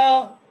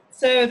 Well,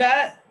 so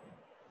the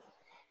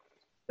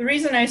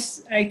reason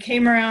I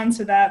came around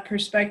to that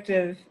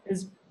perspective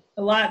is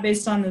a lot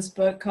based on this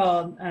book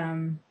called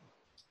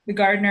The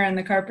Gardener and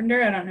the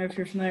Carpenter. I don't know if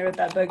you're familiar with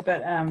that book,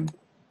 but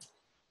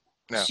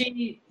No.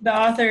 the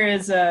author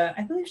is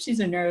I believe she's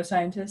a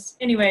neuroscientist.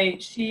 Anyway,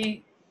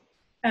 she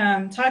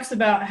talks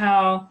about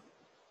how,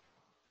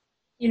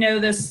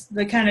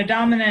 the kind of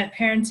dominant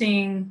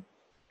parenting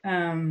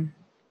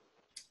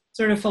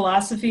sort of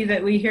philosophy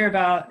that we hear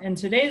about in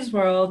today's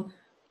world.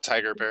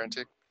 Tiger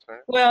parenting? Sorry.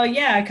 Well,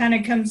 yeah, it kind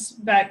of comes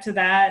back to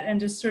that, and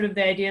just sort of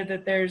the idea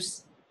that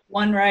there's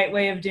one right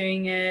way of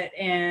doing it,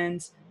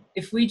 and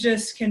if we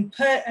just can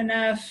put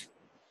enough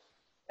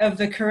of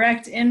the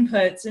correct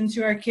inputs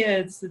into our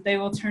kids, that they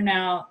will turn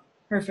out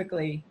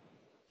perfectly.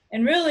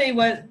 And really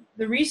what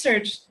the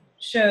research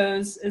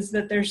shows is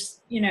that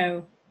there's,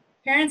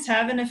 parents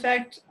have an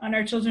effect on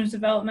our children's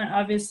development,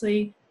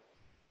 obviously,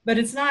 but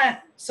it's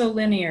not so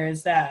linear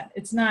as that.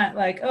 It's not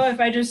like, oh, if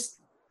I just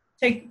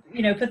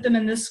put them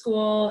in this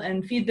school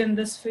and feed them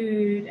this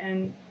food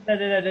and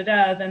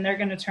then they're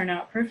going to turn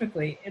out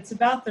perfectly. It's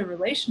about the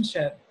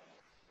relationship.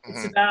 Mm-hmm.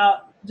 It's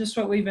about just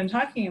what we've been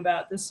talking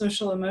about, the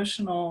social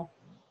emotional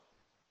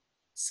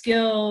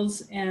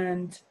skills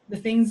and the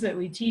things that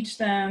we teach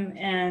them.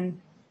 And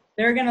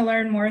they're going to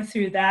learn more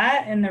through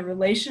that and the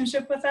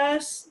relationship with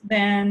us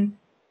than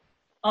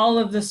all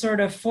of the sort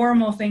of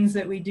formal things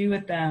that we do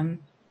with them.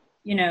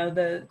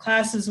 The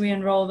classes we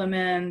enroll them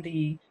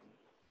in,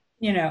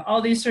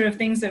 all these sort of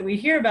things that we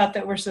hear about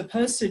that we're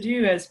supposed to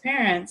do as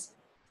parents.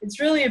 It's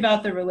really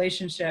about the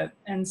relationship.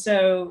 And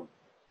so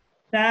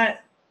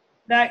that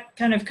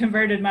kind of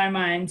converted my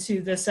mind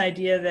to this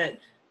idea that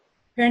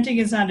parenting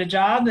is not a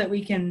job that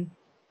we can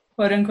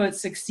quote unquote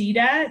succeed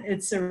at.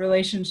 It's a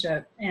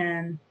relationship.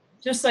 And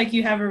just like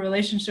you have a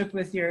relationship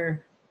with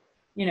your,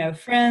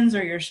 friends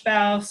or your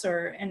spouse,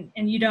 and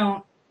you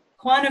don't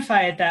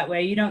quantify it that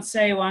way. You don't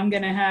say, well, I'm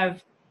going to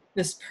have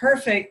this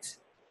perfect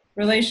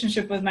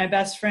relationship with my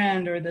best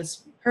friend or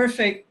this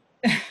perfect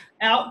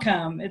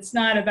outcome. It's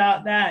not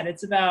about that.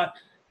 It's about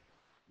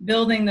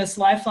building this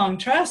lifelong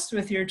trust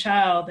with your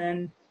child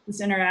and this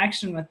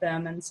interaction with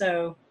them. And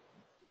so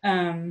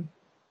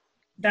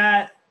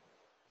that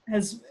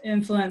has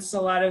influenced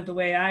a lot of the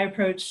way I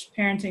approach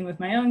parenting with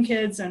my own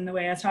kids and the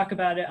way I talk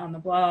about it on the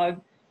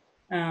blog.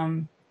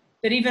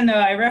 But even though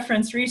I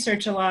reference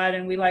research a lot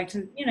and we like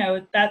to,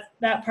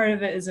 that part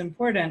of it is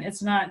important.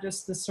 It's not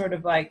just this sort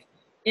of like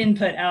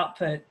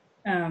input-output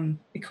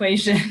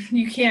equation.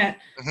 You can't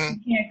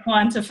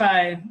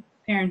quantify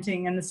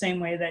parenting in the same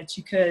way that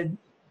you could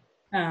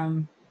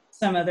some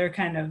other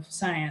kind of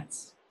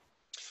science.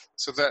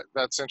 So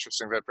that's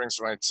interesting. That brings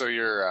to mind. So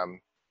you're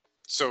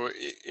so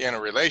in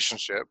a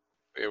relationship,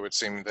 it would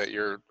seem that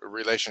your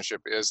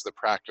relationship is the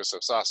practice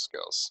of soft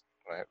skills,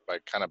 right? By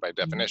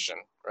definition,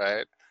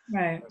 right?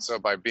 Right. So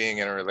by being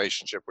in a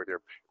relationship with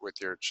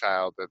your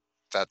child,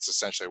 that's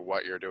essentially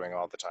what you're doing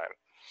all the time.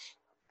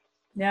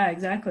 Yeah,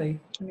 exactly.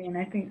 I mean,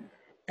 I think.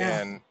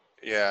 Yeah.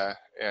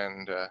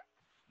 And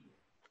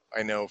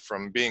I know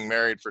from being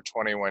married for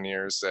 21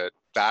 years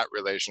that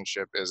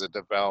relationship is a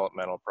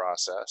developmental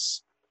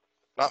process.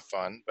 Not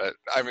fun, but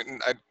I mean,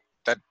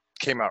 that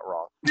came out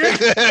wrong.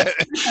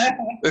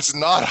 It's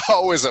not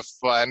always a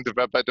fun,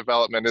 but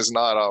development is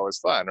not always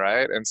fun,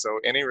 right? And so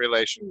any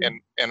relation in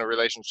a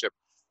relationship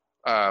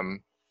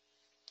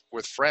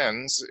with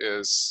friends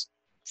is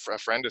a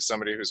friend is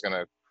somebody who's going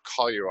to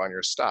call you on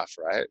your stuff,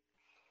 right?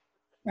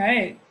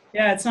 Right.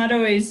 Yeah, it's not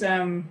always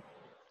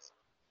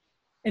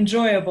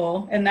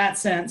enjoyable in that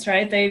sense,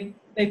 right? They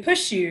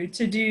push you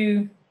to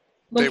They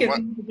look at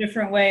want things a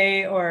different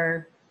way,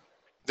 or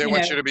they you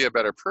want know, you to be a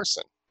better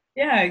person,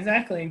 yeah,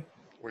 exactly.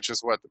 which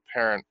is what the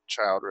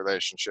parent-child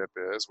relationship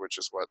is, which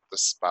is what the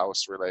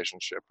spouse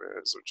relationship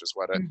is, which is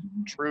what a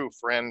Mhm. true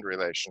friend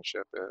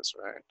relationship is,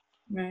 right?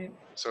 Right.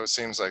 So it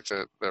seems like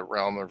the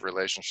realm of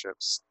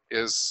relationships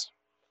is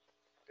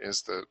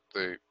the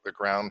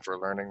ground for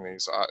learning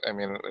these. I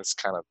mean, it's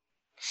kind of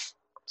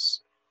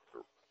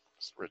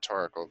it's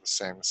rhetorical, the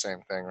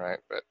same thing, right?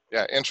 But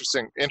yeah,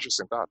 interesting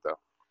thought though.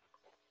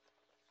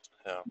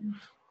 Yeah.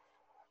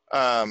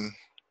 Um,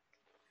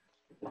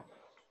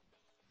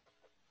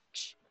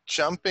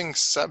 Jumping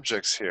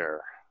subjects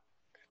here.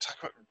 Talk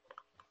about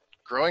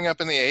growing up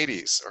in the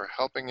 80s or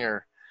helping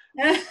your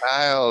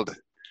child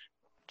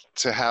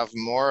to have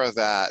more of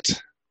that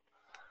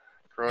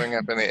growing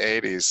up in the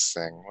 80s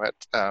thing.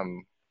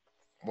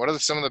 What are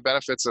some of the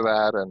benefits of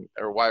that, and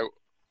or why?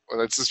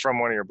 Well, this is from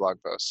one of your blog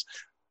posts.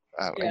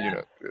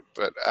 Yeah.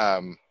 But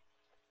can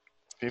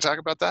you talk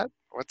about that?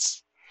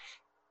 What's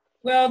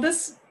Well,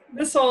 this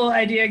whole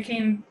idea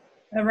came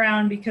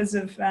around because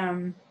of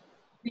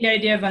the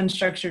idea of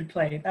unstructured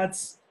play. okay?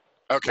 That's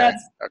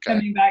Okay.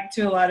 coming back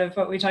to a lot of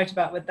what we talked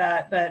about with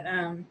that, but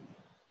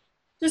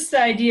just the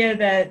idea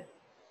that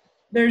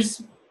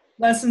there's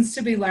lessons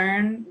to be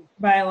learned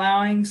by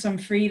allowing some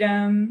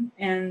freedom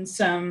and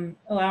some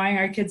allowing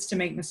our kids to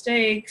make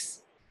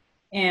mistakes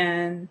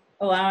and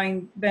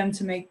allowing them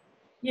to make,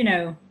 you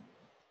know,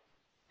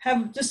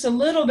 have just a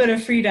little bit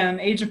of freedom,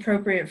 age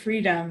appropriate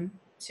freedom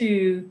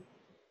to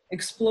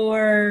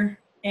explore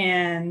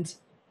and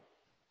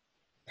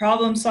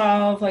problem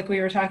solve, like we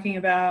were talking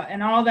about.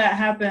 And all that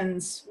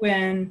happens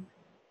when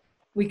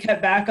we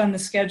cut back on the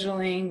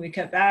scheduling, we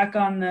cut back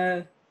on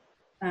the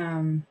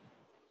um,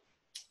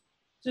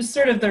 just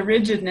sort of the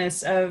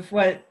rigidness of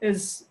what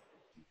is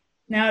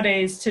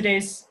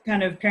today's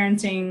kind of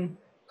parenting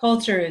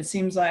culture. It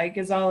seems like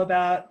is all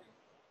about,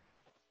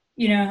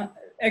 you know,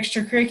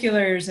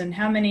 extracurriculars and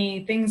how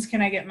many things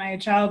can I get my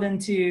child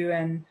into,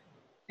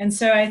 and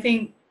so I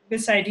think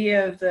this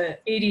idea of the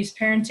 80s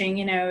parenting,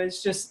 you know,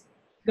 is just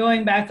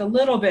going back a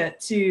little bit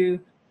to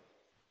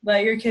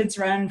let your kids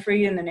run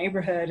free in the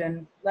neighborhood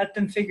and let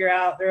them figure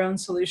out their own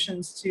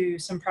solutions to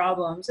some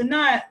problems. And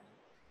not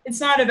it's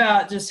not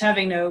about just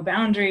having no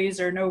boundaries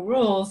or no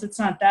rules. It's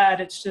not that.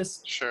 It's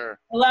just Sure.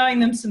 allowing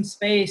them some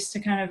space to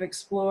kind of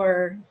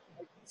explore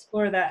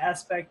that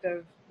aspect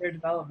of their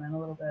development a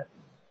little bit.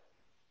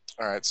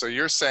 All right. So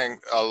you're saying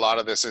a lot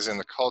of this is in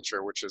the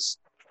culture, which is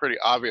pretty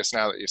obvious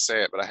now that you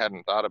say it, but I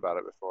hadn't thought about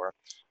it before.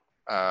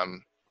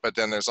 But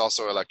then there's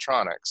also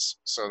electronics.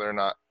 So they're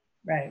not.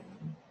 Right.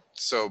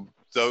 So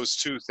those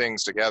two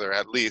things together,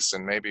 at least,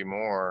 and maybe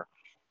more,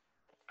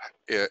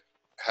 it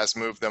has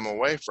moved them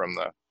away from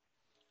the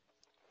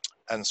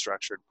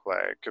unstructured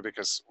play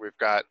because we've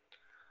got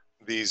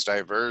these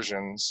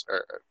diversions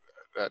or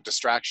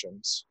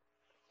distractions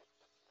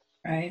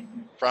Right.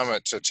 from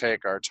it to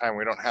take our time.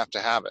 We don't have to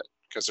have it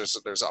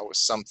because there's always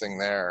something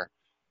there.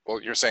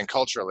 Well, you're saying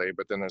culturally,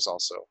 but then there's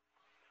also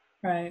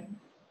Right.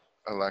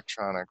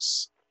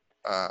 electronics.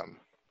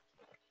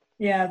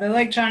 Yeah, the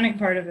electronic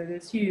part of it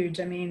is huge.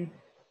 I mean,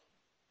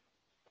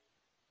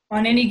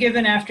 on any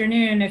given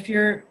afternoon, if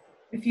you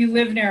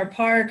live near a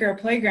park or a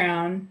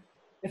playground,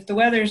 if the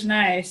weather's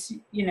nice,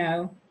 you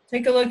know,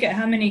 take a look at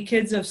how many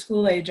kids of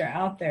school age are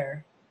out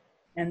there.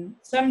 And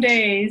some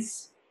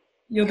days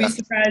you'll be Yeah,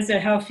 surprised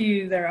at how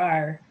few there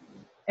are.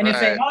 And if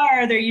they right.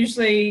 are, they're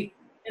usually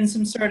in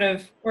some sort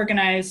of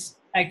organized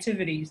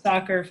activity,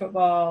 soccer,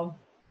 football,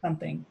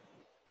 something.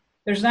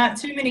 There's not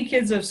too many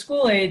kids of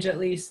school age, at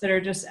least, that are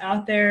just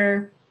out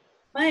there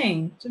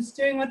playing, just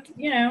doing what,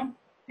 you know,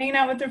 hanging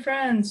out with their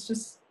friends,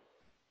 just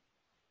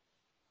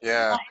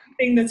Yeah,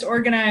 thing that's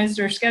organized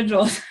or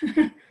scheduled.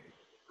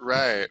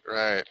 right.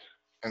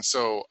 And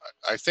so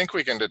I think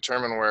we can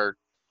determine where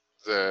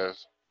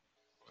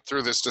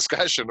through this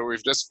discussion,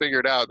 we've just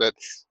figured out that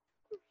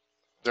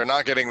they're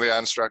not getting the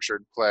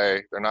unstructured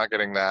play. They're not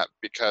getting that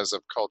because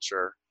of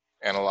culture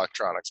and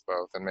electronics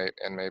both,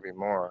 and maybe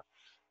more.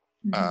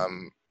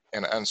 Mhm.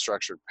 And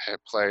unstructured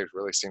play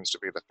really seems to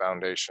be the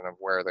foundation of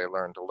where they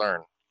learn to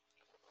learn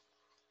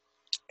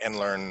and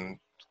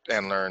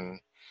learn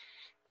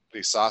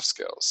these soft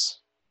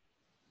skills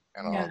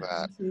and all Yeah,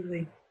 that.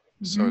 absolutely.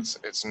 So Hmm.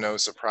 it's no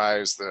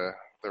surprise the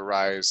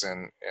rise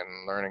in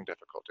learning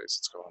difficulties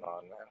that's going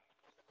on there.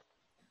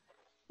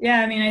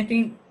 Yeah, I mean,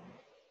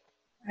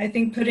 I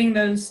think putting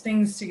those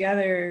things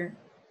together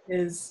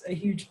is a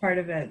huge part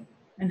of it,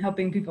 and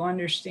helping people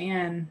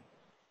understand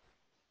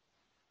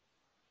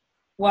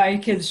why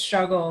kids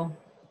struggle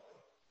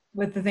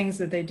with the things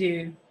that they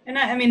do. And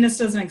I mean, this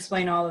doesn't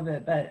explain all of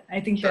it, but I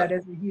think Sure. that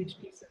is a huge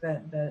piece of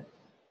it, that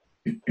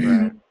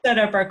Right. set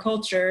up our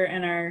culture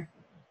and our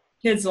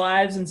kids'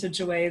 lives in such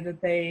a way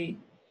that they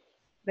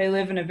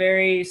live in a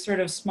very sort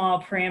of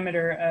small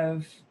parameter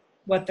of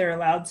what they're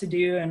allowed to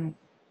do and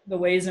the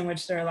ways in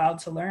which they're allowed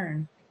to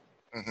learn.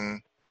 Mm-hmm.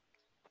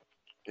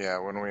 Yeah,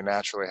 when we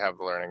naturally have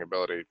the learning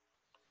ability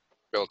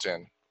built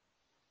in.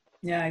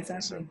 Yeah, So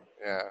exactly.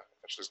 Yeah.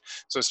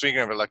 So speaking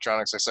of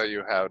electronics, I saw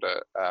you had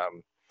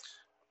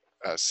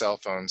a cell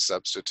phone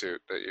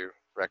substitute that you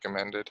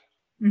recommended.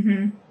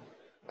 Hmm.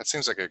 That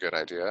seems like a good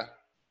idea.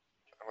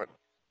 What?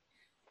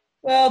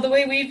 Well, the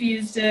way we've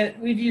used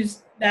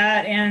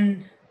that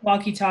and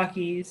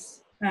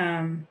walkie-talkies,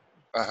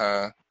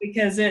 Uh-huh.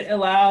 because it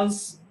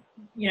allows,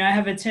 I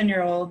have a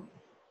 10-year-old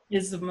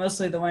is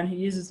mostly the one who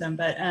uses them,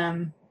 but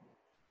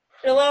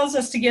it allows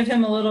us to give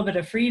him a little bit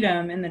of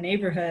freedom in the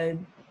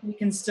neighborhood. We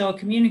can still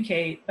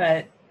communicate,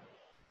 but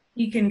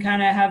he can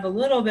kind of have a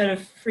little bit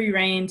of free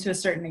reign to a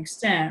certain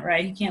extent,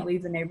 right? He can't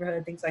leave the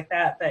neighborhood, things like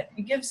that, but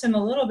it gives him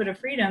a little bit of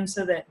freedom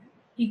so that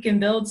he can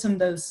build some of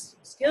those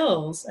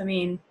skills. I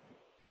mean,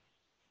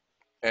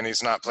 And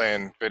he's not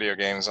playing video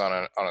games on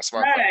a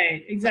smartphone.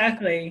 right,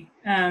 exactly.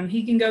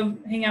 He can go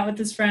hang out with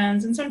his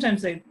friends, and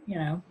sometimes they,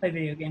 play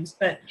video games.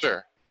 But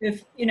Sure.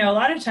 if a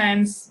lot of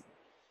times,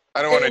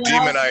 I don't want to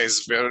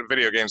demonize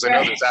video games. I know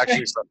right,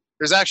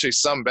 there's actually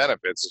some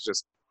benefits. It's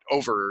just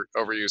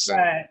overuse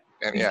right,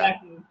 and yeah.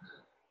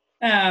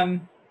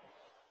 exactly.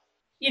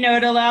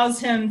 It allows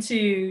him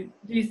to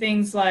do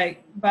things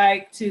like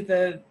bike to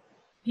the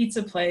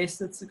pizza place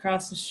that's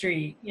across the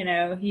street.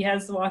 He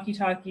has the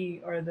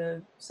walkie-talkie or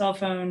the cell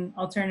phone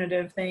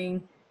alternative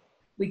thing.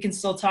 We can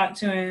still talk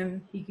to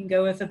him. He can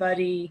go with a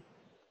buddy,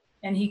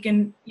 and he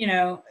can,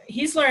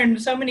 he's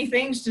learned so many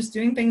things just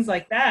doing things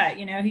like that.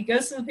 He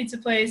goes to the pizza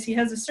place, he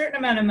has a certain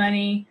amount of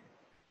money,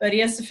 but he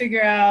has to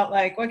figure out,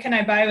 like, what can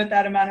I buy with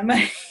that amount of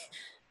money?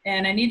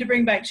 And I need to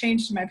bring back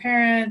change to my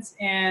parents.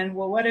 And,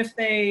 well, what if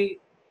they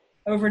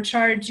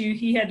overcharge you?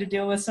 He had to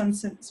deal with some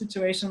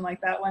situation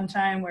like that one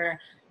time where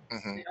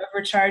they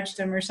overcharged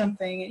him or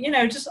something.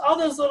 Just all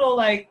those little,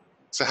 like.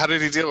 So how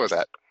did he deal with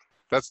that?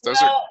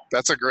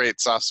 That's a great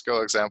soft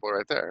skill example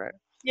right there, right?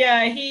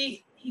 Yeah,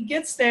 he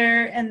gets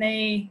there, and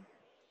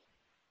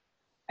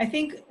I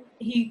think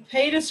he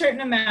paid a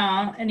certain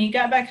amount, and he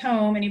got back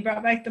home and he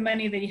brought back the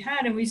money that he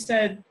had, and we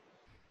said,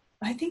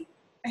 I think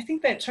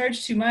that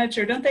charged too much,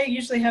 or don't they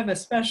usually have a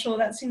special?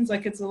 That seems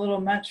like it's a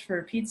little much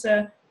for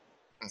pizza.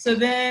 So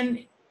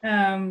then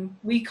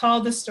we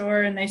called the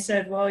store, and they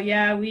said, well,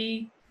 yeah,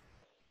 we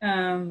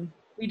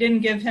didn't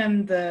give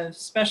him the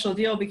special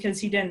deal because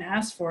he didn't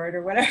ask for it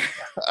or whatever.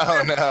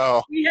 Oh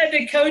no. We had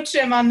to coach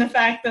him on the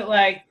fact that,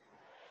 like,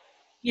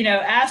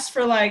 ask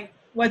for, like,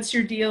 what's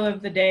your deal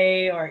of the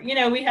day, or,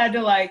 we had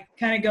to, like,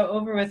 kind of go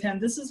over with him,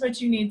 this is what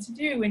you need to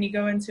do when you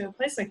go into a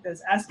place like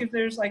this. Ask if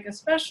there's, like, a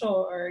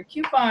special or a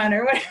coupon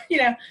or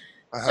whatever,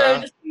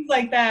 So just things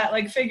like that,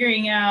 like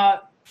figuring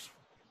out,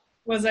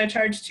 was I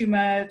charged too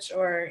much,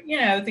 or,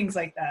 things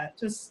like that.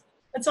 Just,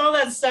 it's all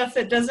that stuff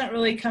that doesn't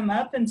really come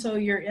up until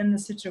you're in the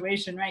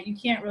situation, right? You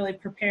can't really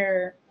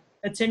prepare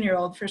a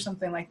 10-year-old for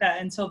something like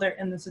that until they're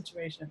in the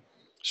situation.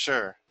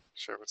 Sure.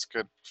 It's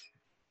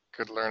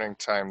good learning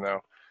time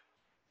though.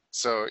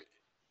 So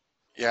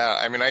yeah,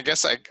 I mean, I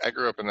guess I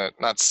grew up in the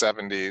not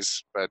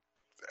 70s, but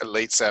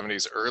late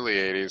 70s, early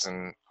 80s,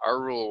 and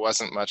our rule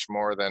wasn't much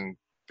more than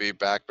be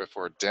back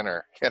before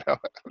dinner,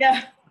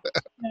 Yeah.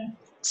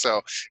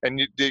 So,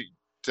 and did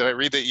I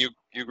read that you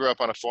grew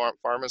up on a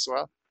farm as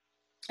well?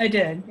 I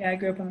did. Yeah, I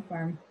grew up on a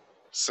farm.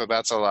 So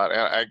that's a lot.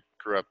 I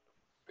grew up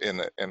in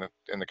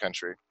the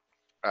country.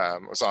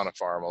 Was on a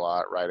farm a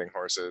lot, riding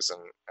horses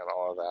and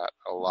all of that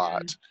a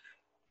lot.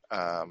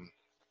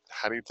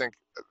 How do you think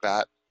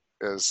that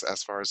is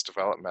as far as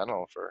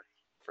developmental for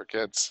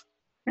kids?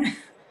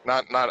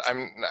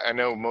 I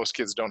know most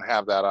kids don't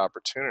have that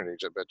opportunity,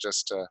 but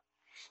just I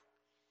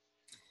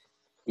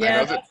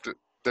know that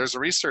there's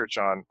research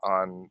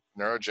on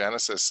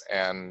neurogenesis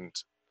and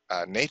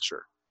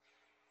nature.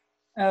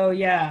 Oh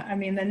yeah, I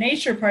mean, the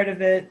nature part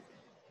of it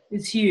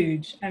is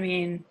huge. I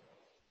mean,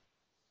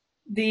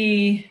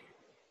 the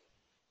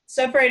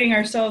separating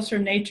ourselves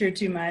from nature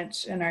too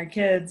much and our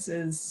kids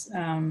is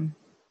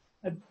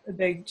a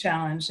big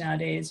challenge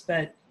nowadays.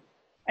 But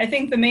I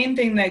think the main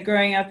thing that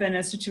growing up in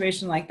a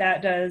situation like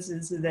that does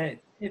is that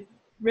it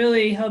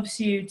really helps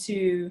you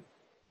to,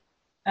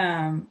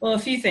 a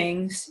few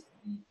things.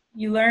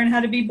 You learn how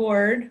to be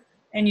bored,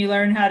 and you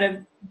learn how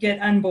to get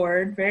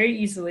unbored very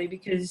easily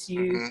because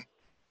you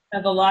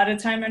have a lot of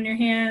time on your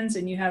hands,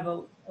 and you have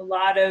a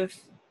lot of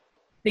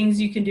things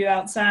you can do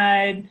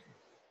outside,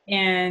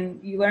 and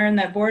you learn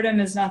that boredom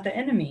is not the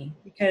enemy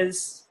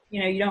because,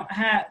 you don't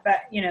have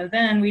that,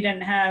 then we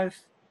didn't have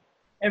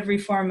every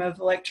form of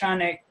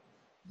electronic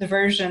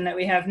diversion that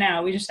we have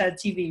now. We just had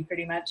TV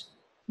pretty much,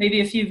 maybe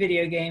a few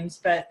video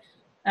games, but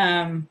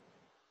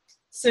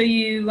so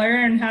you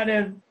learn how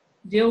to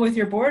deal with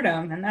your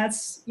boredom, and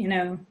that's,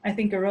 I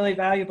think a really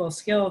valuable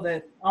skill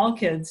that all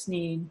kids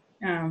need.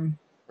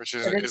 Which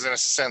is in a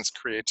sense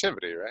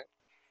creativity, right?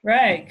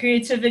 Right,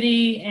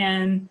 creativity,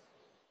 and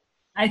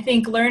I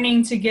think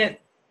learning to get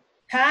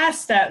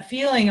past that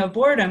feeling of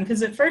boredom,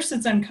 because at first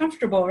it's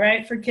uncomfortable,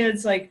 right? For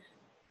kids, like,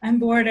 I'm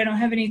bored, I don't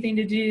have anything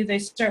to do, they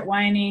start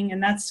whining,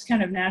 and that's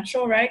kind of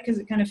natural, right? Because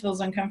it kind of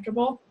feels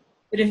uncomfortable.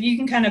 But if you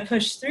can kind of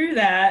push through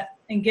that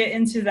and get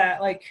into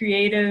that, like,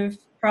 creative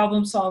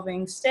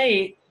problem-solving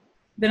state,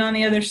 then on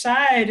the other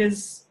side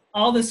is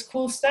all this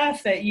cool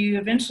stuff that you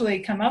eventually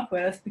come up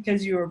with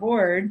because you were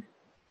bored,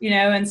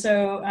 and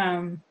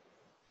so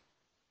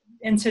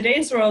in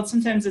today's world,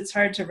 sometimes it's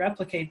hard to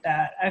replicate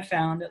that. I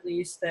found, at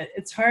least, that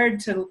it's hard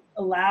to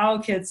allow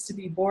kids to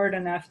be bored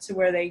enough to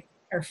where they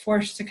are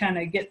forced to kind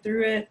of get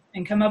through it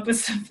and come up with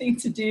something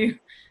to do,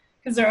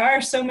 because there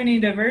are so many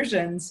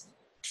diversions,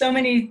 so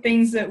many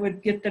things that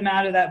would get them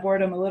out of that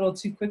boredom a little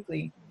too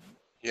quickly.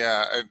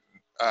 Yeah,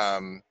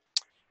 I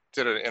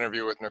did an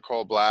interview with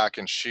Nicole Black,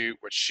 and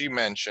what she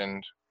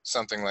mentioned,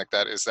 something like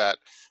that, is that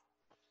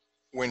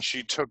when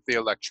she took the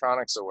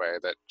electronics away,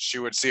 that she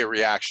would see a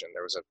reaction.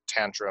 There was a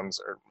tantrums,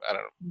 or I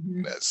don't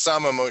know,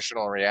 some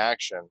emotional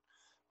reaction.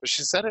 But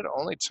she said it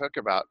only took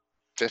about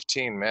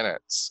 15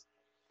 minutes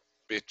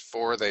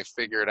before they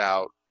figured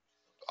out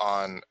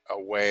on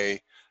a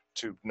way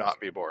to not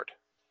be bored,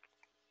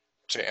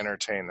 to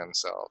entertain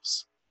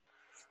themselves.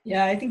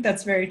 Yeah, I think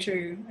that's very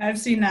true. I've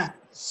seen that.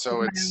 So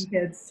with my own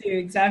kids do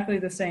exactly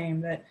the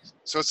same.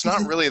 So it's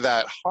not really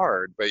that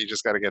hard, but you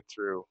just got to get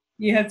through.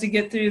 You have to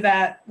get through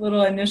that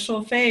little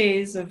initial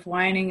phase of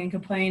whining and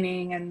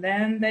complaining, and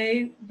then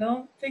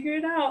they'll figure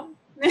it out.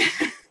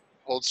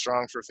 Hold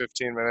strong for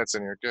 15 minutes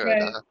and you're good.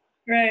 Right. Huh?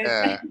 Right.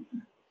 Yeah.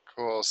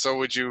 Cool. So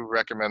would you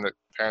recommend that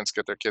parents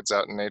get their kids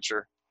out in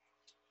nature?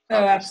 Oh,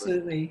 Obviously.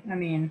 absolutely. I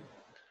mean,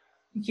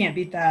 you can't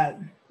beat that.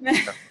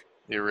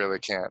 You really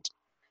can't.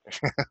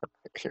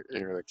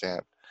 You really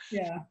can't.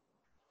 Yeah.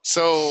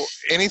 So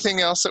anything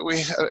else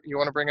that you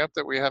want to bring up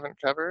that we haven't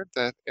covered,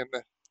 that in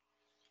the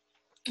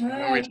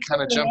we've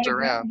kind of jumped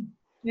around.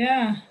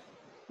 Yeah.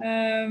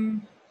 I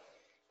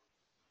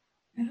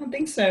don't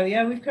think so.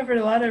 Yeah, we've covered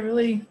a lot of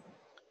really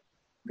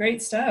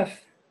great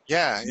stuff.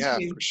 Yeah,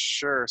 for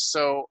sure.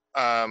 So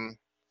I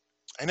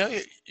know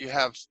you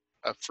have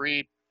a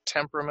free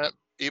temperament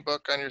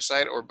ebook on your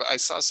site, but I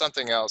saw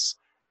something else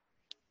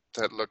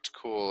that looked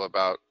cool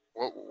about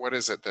what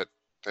is it that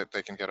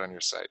they can get on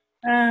your site?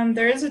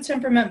 There is a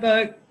temperament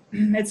book.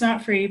 It's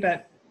not free,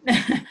 but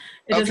it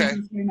doesn't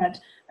cost very much.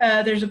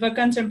 There's a book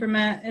on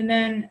temperament, and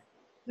then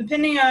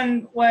depending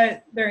on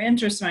what their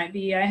interest might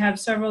be, I have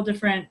several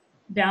different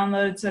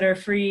downloads that are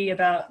free.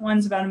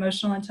 One's about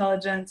emotional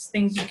intelligence,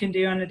 things you can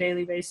do on a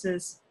daily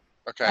basis.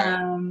 Okay.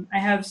 I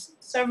have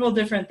several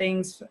different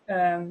things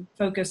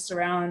focused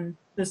around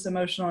this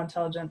emotional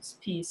intelligence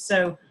piece,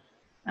 so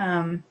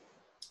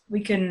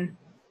we can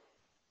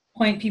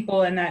point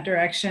people in that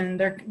direction.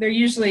 They're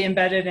usually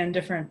embedded in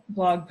different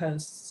blog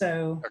posts.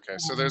 So okay,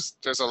 so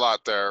there's a lot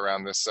there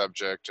around this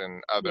subject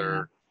and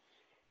other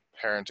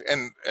parent,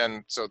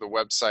 and so the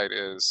website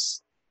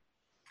is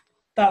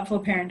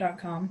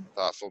thoughtfulparent.com.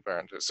 Thoughtful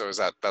Parent. So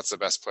that's the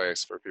best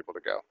place for people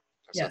to go?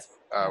 Yes.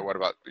 What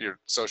about your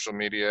social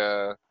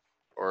media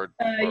or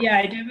yeah,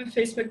 I do have a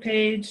Facebook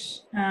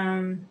page.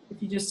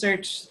 If you just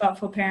search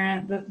Thoughtful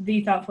Parent,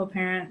 the Thoughtful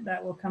Parent,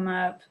 that will come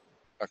up.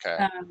 Okay.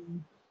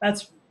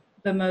 That's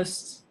the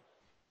most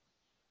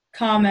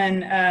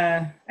common,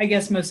 I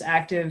guess, most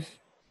active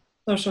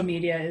social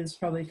media is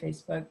probably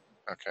Facebook.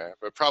 Okay,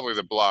 but probably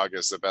the blog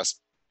is the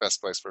best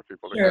place for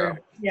people to Sure. go.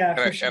 Yeah,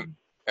 for sure.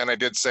 And I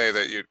did say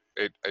that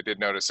I did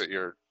notice that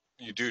you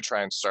do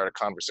try and start a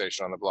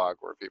conversation on the blog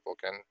where people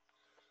can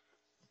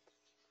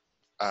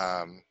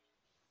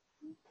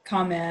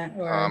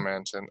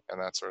comment and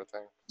that sort of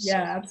thing.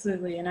 Yeah,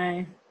 absolutely. And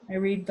I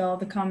read all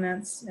the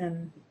comments,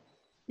 and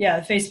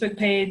the Facebook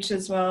page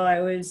as well. I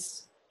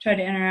always try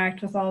to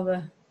interact with all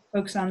the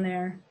folks on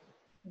there.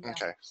 Yeah.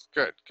 Okay,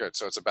 good.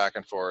 So it's a back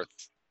and forth.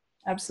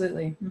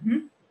 Absolutely.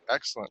 Mm-hmm.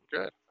 Excellent,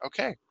 good.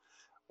 Okay.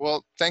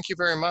 Well, thank you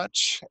very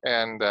much.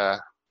 And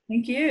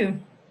thank you.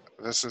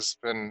 This has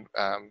been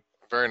a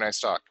very nice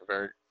talk,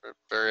 very,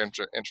 very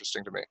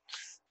interesting to me.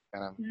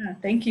 And, yeah,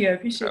 thank you. I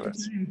appreciate the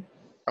time.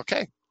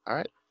 Okay, all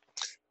right.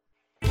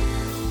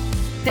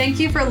 Thank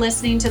you for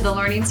listening to the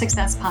Learning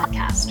Success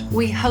Podcast.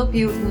 We hope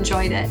you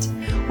enjoyed it.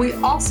 We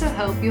also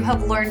hope you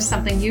have learned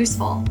something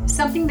useful,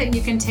 something that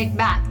you can take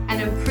back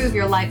and improve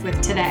your life with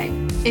today.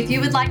 If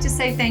you would like to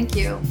say thank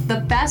you,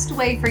 the best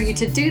way for you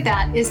to do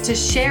that is to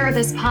share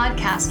this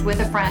podcast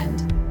with a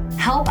friend.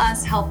 Help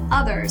us help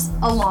others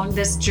along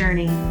this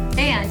journey.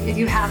 And if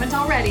you haven't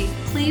already,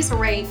 please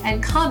rate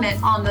and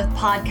comment on the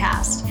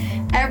podcast.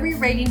 Every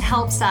rating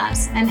helps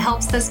us and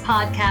helps this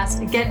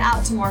podcast get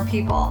out to more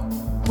people.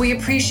 We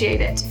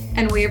appreciate it,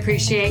 and we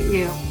appreciate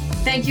you.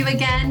 Thank you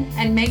again,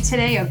 and make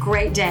today a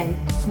great day.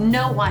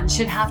 No one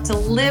should have to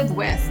live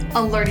with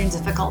a learning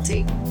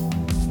difficulty.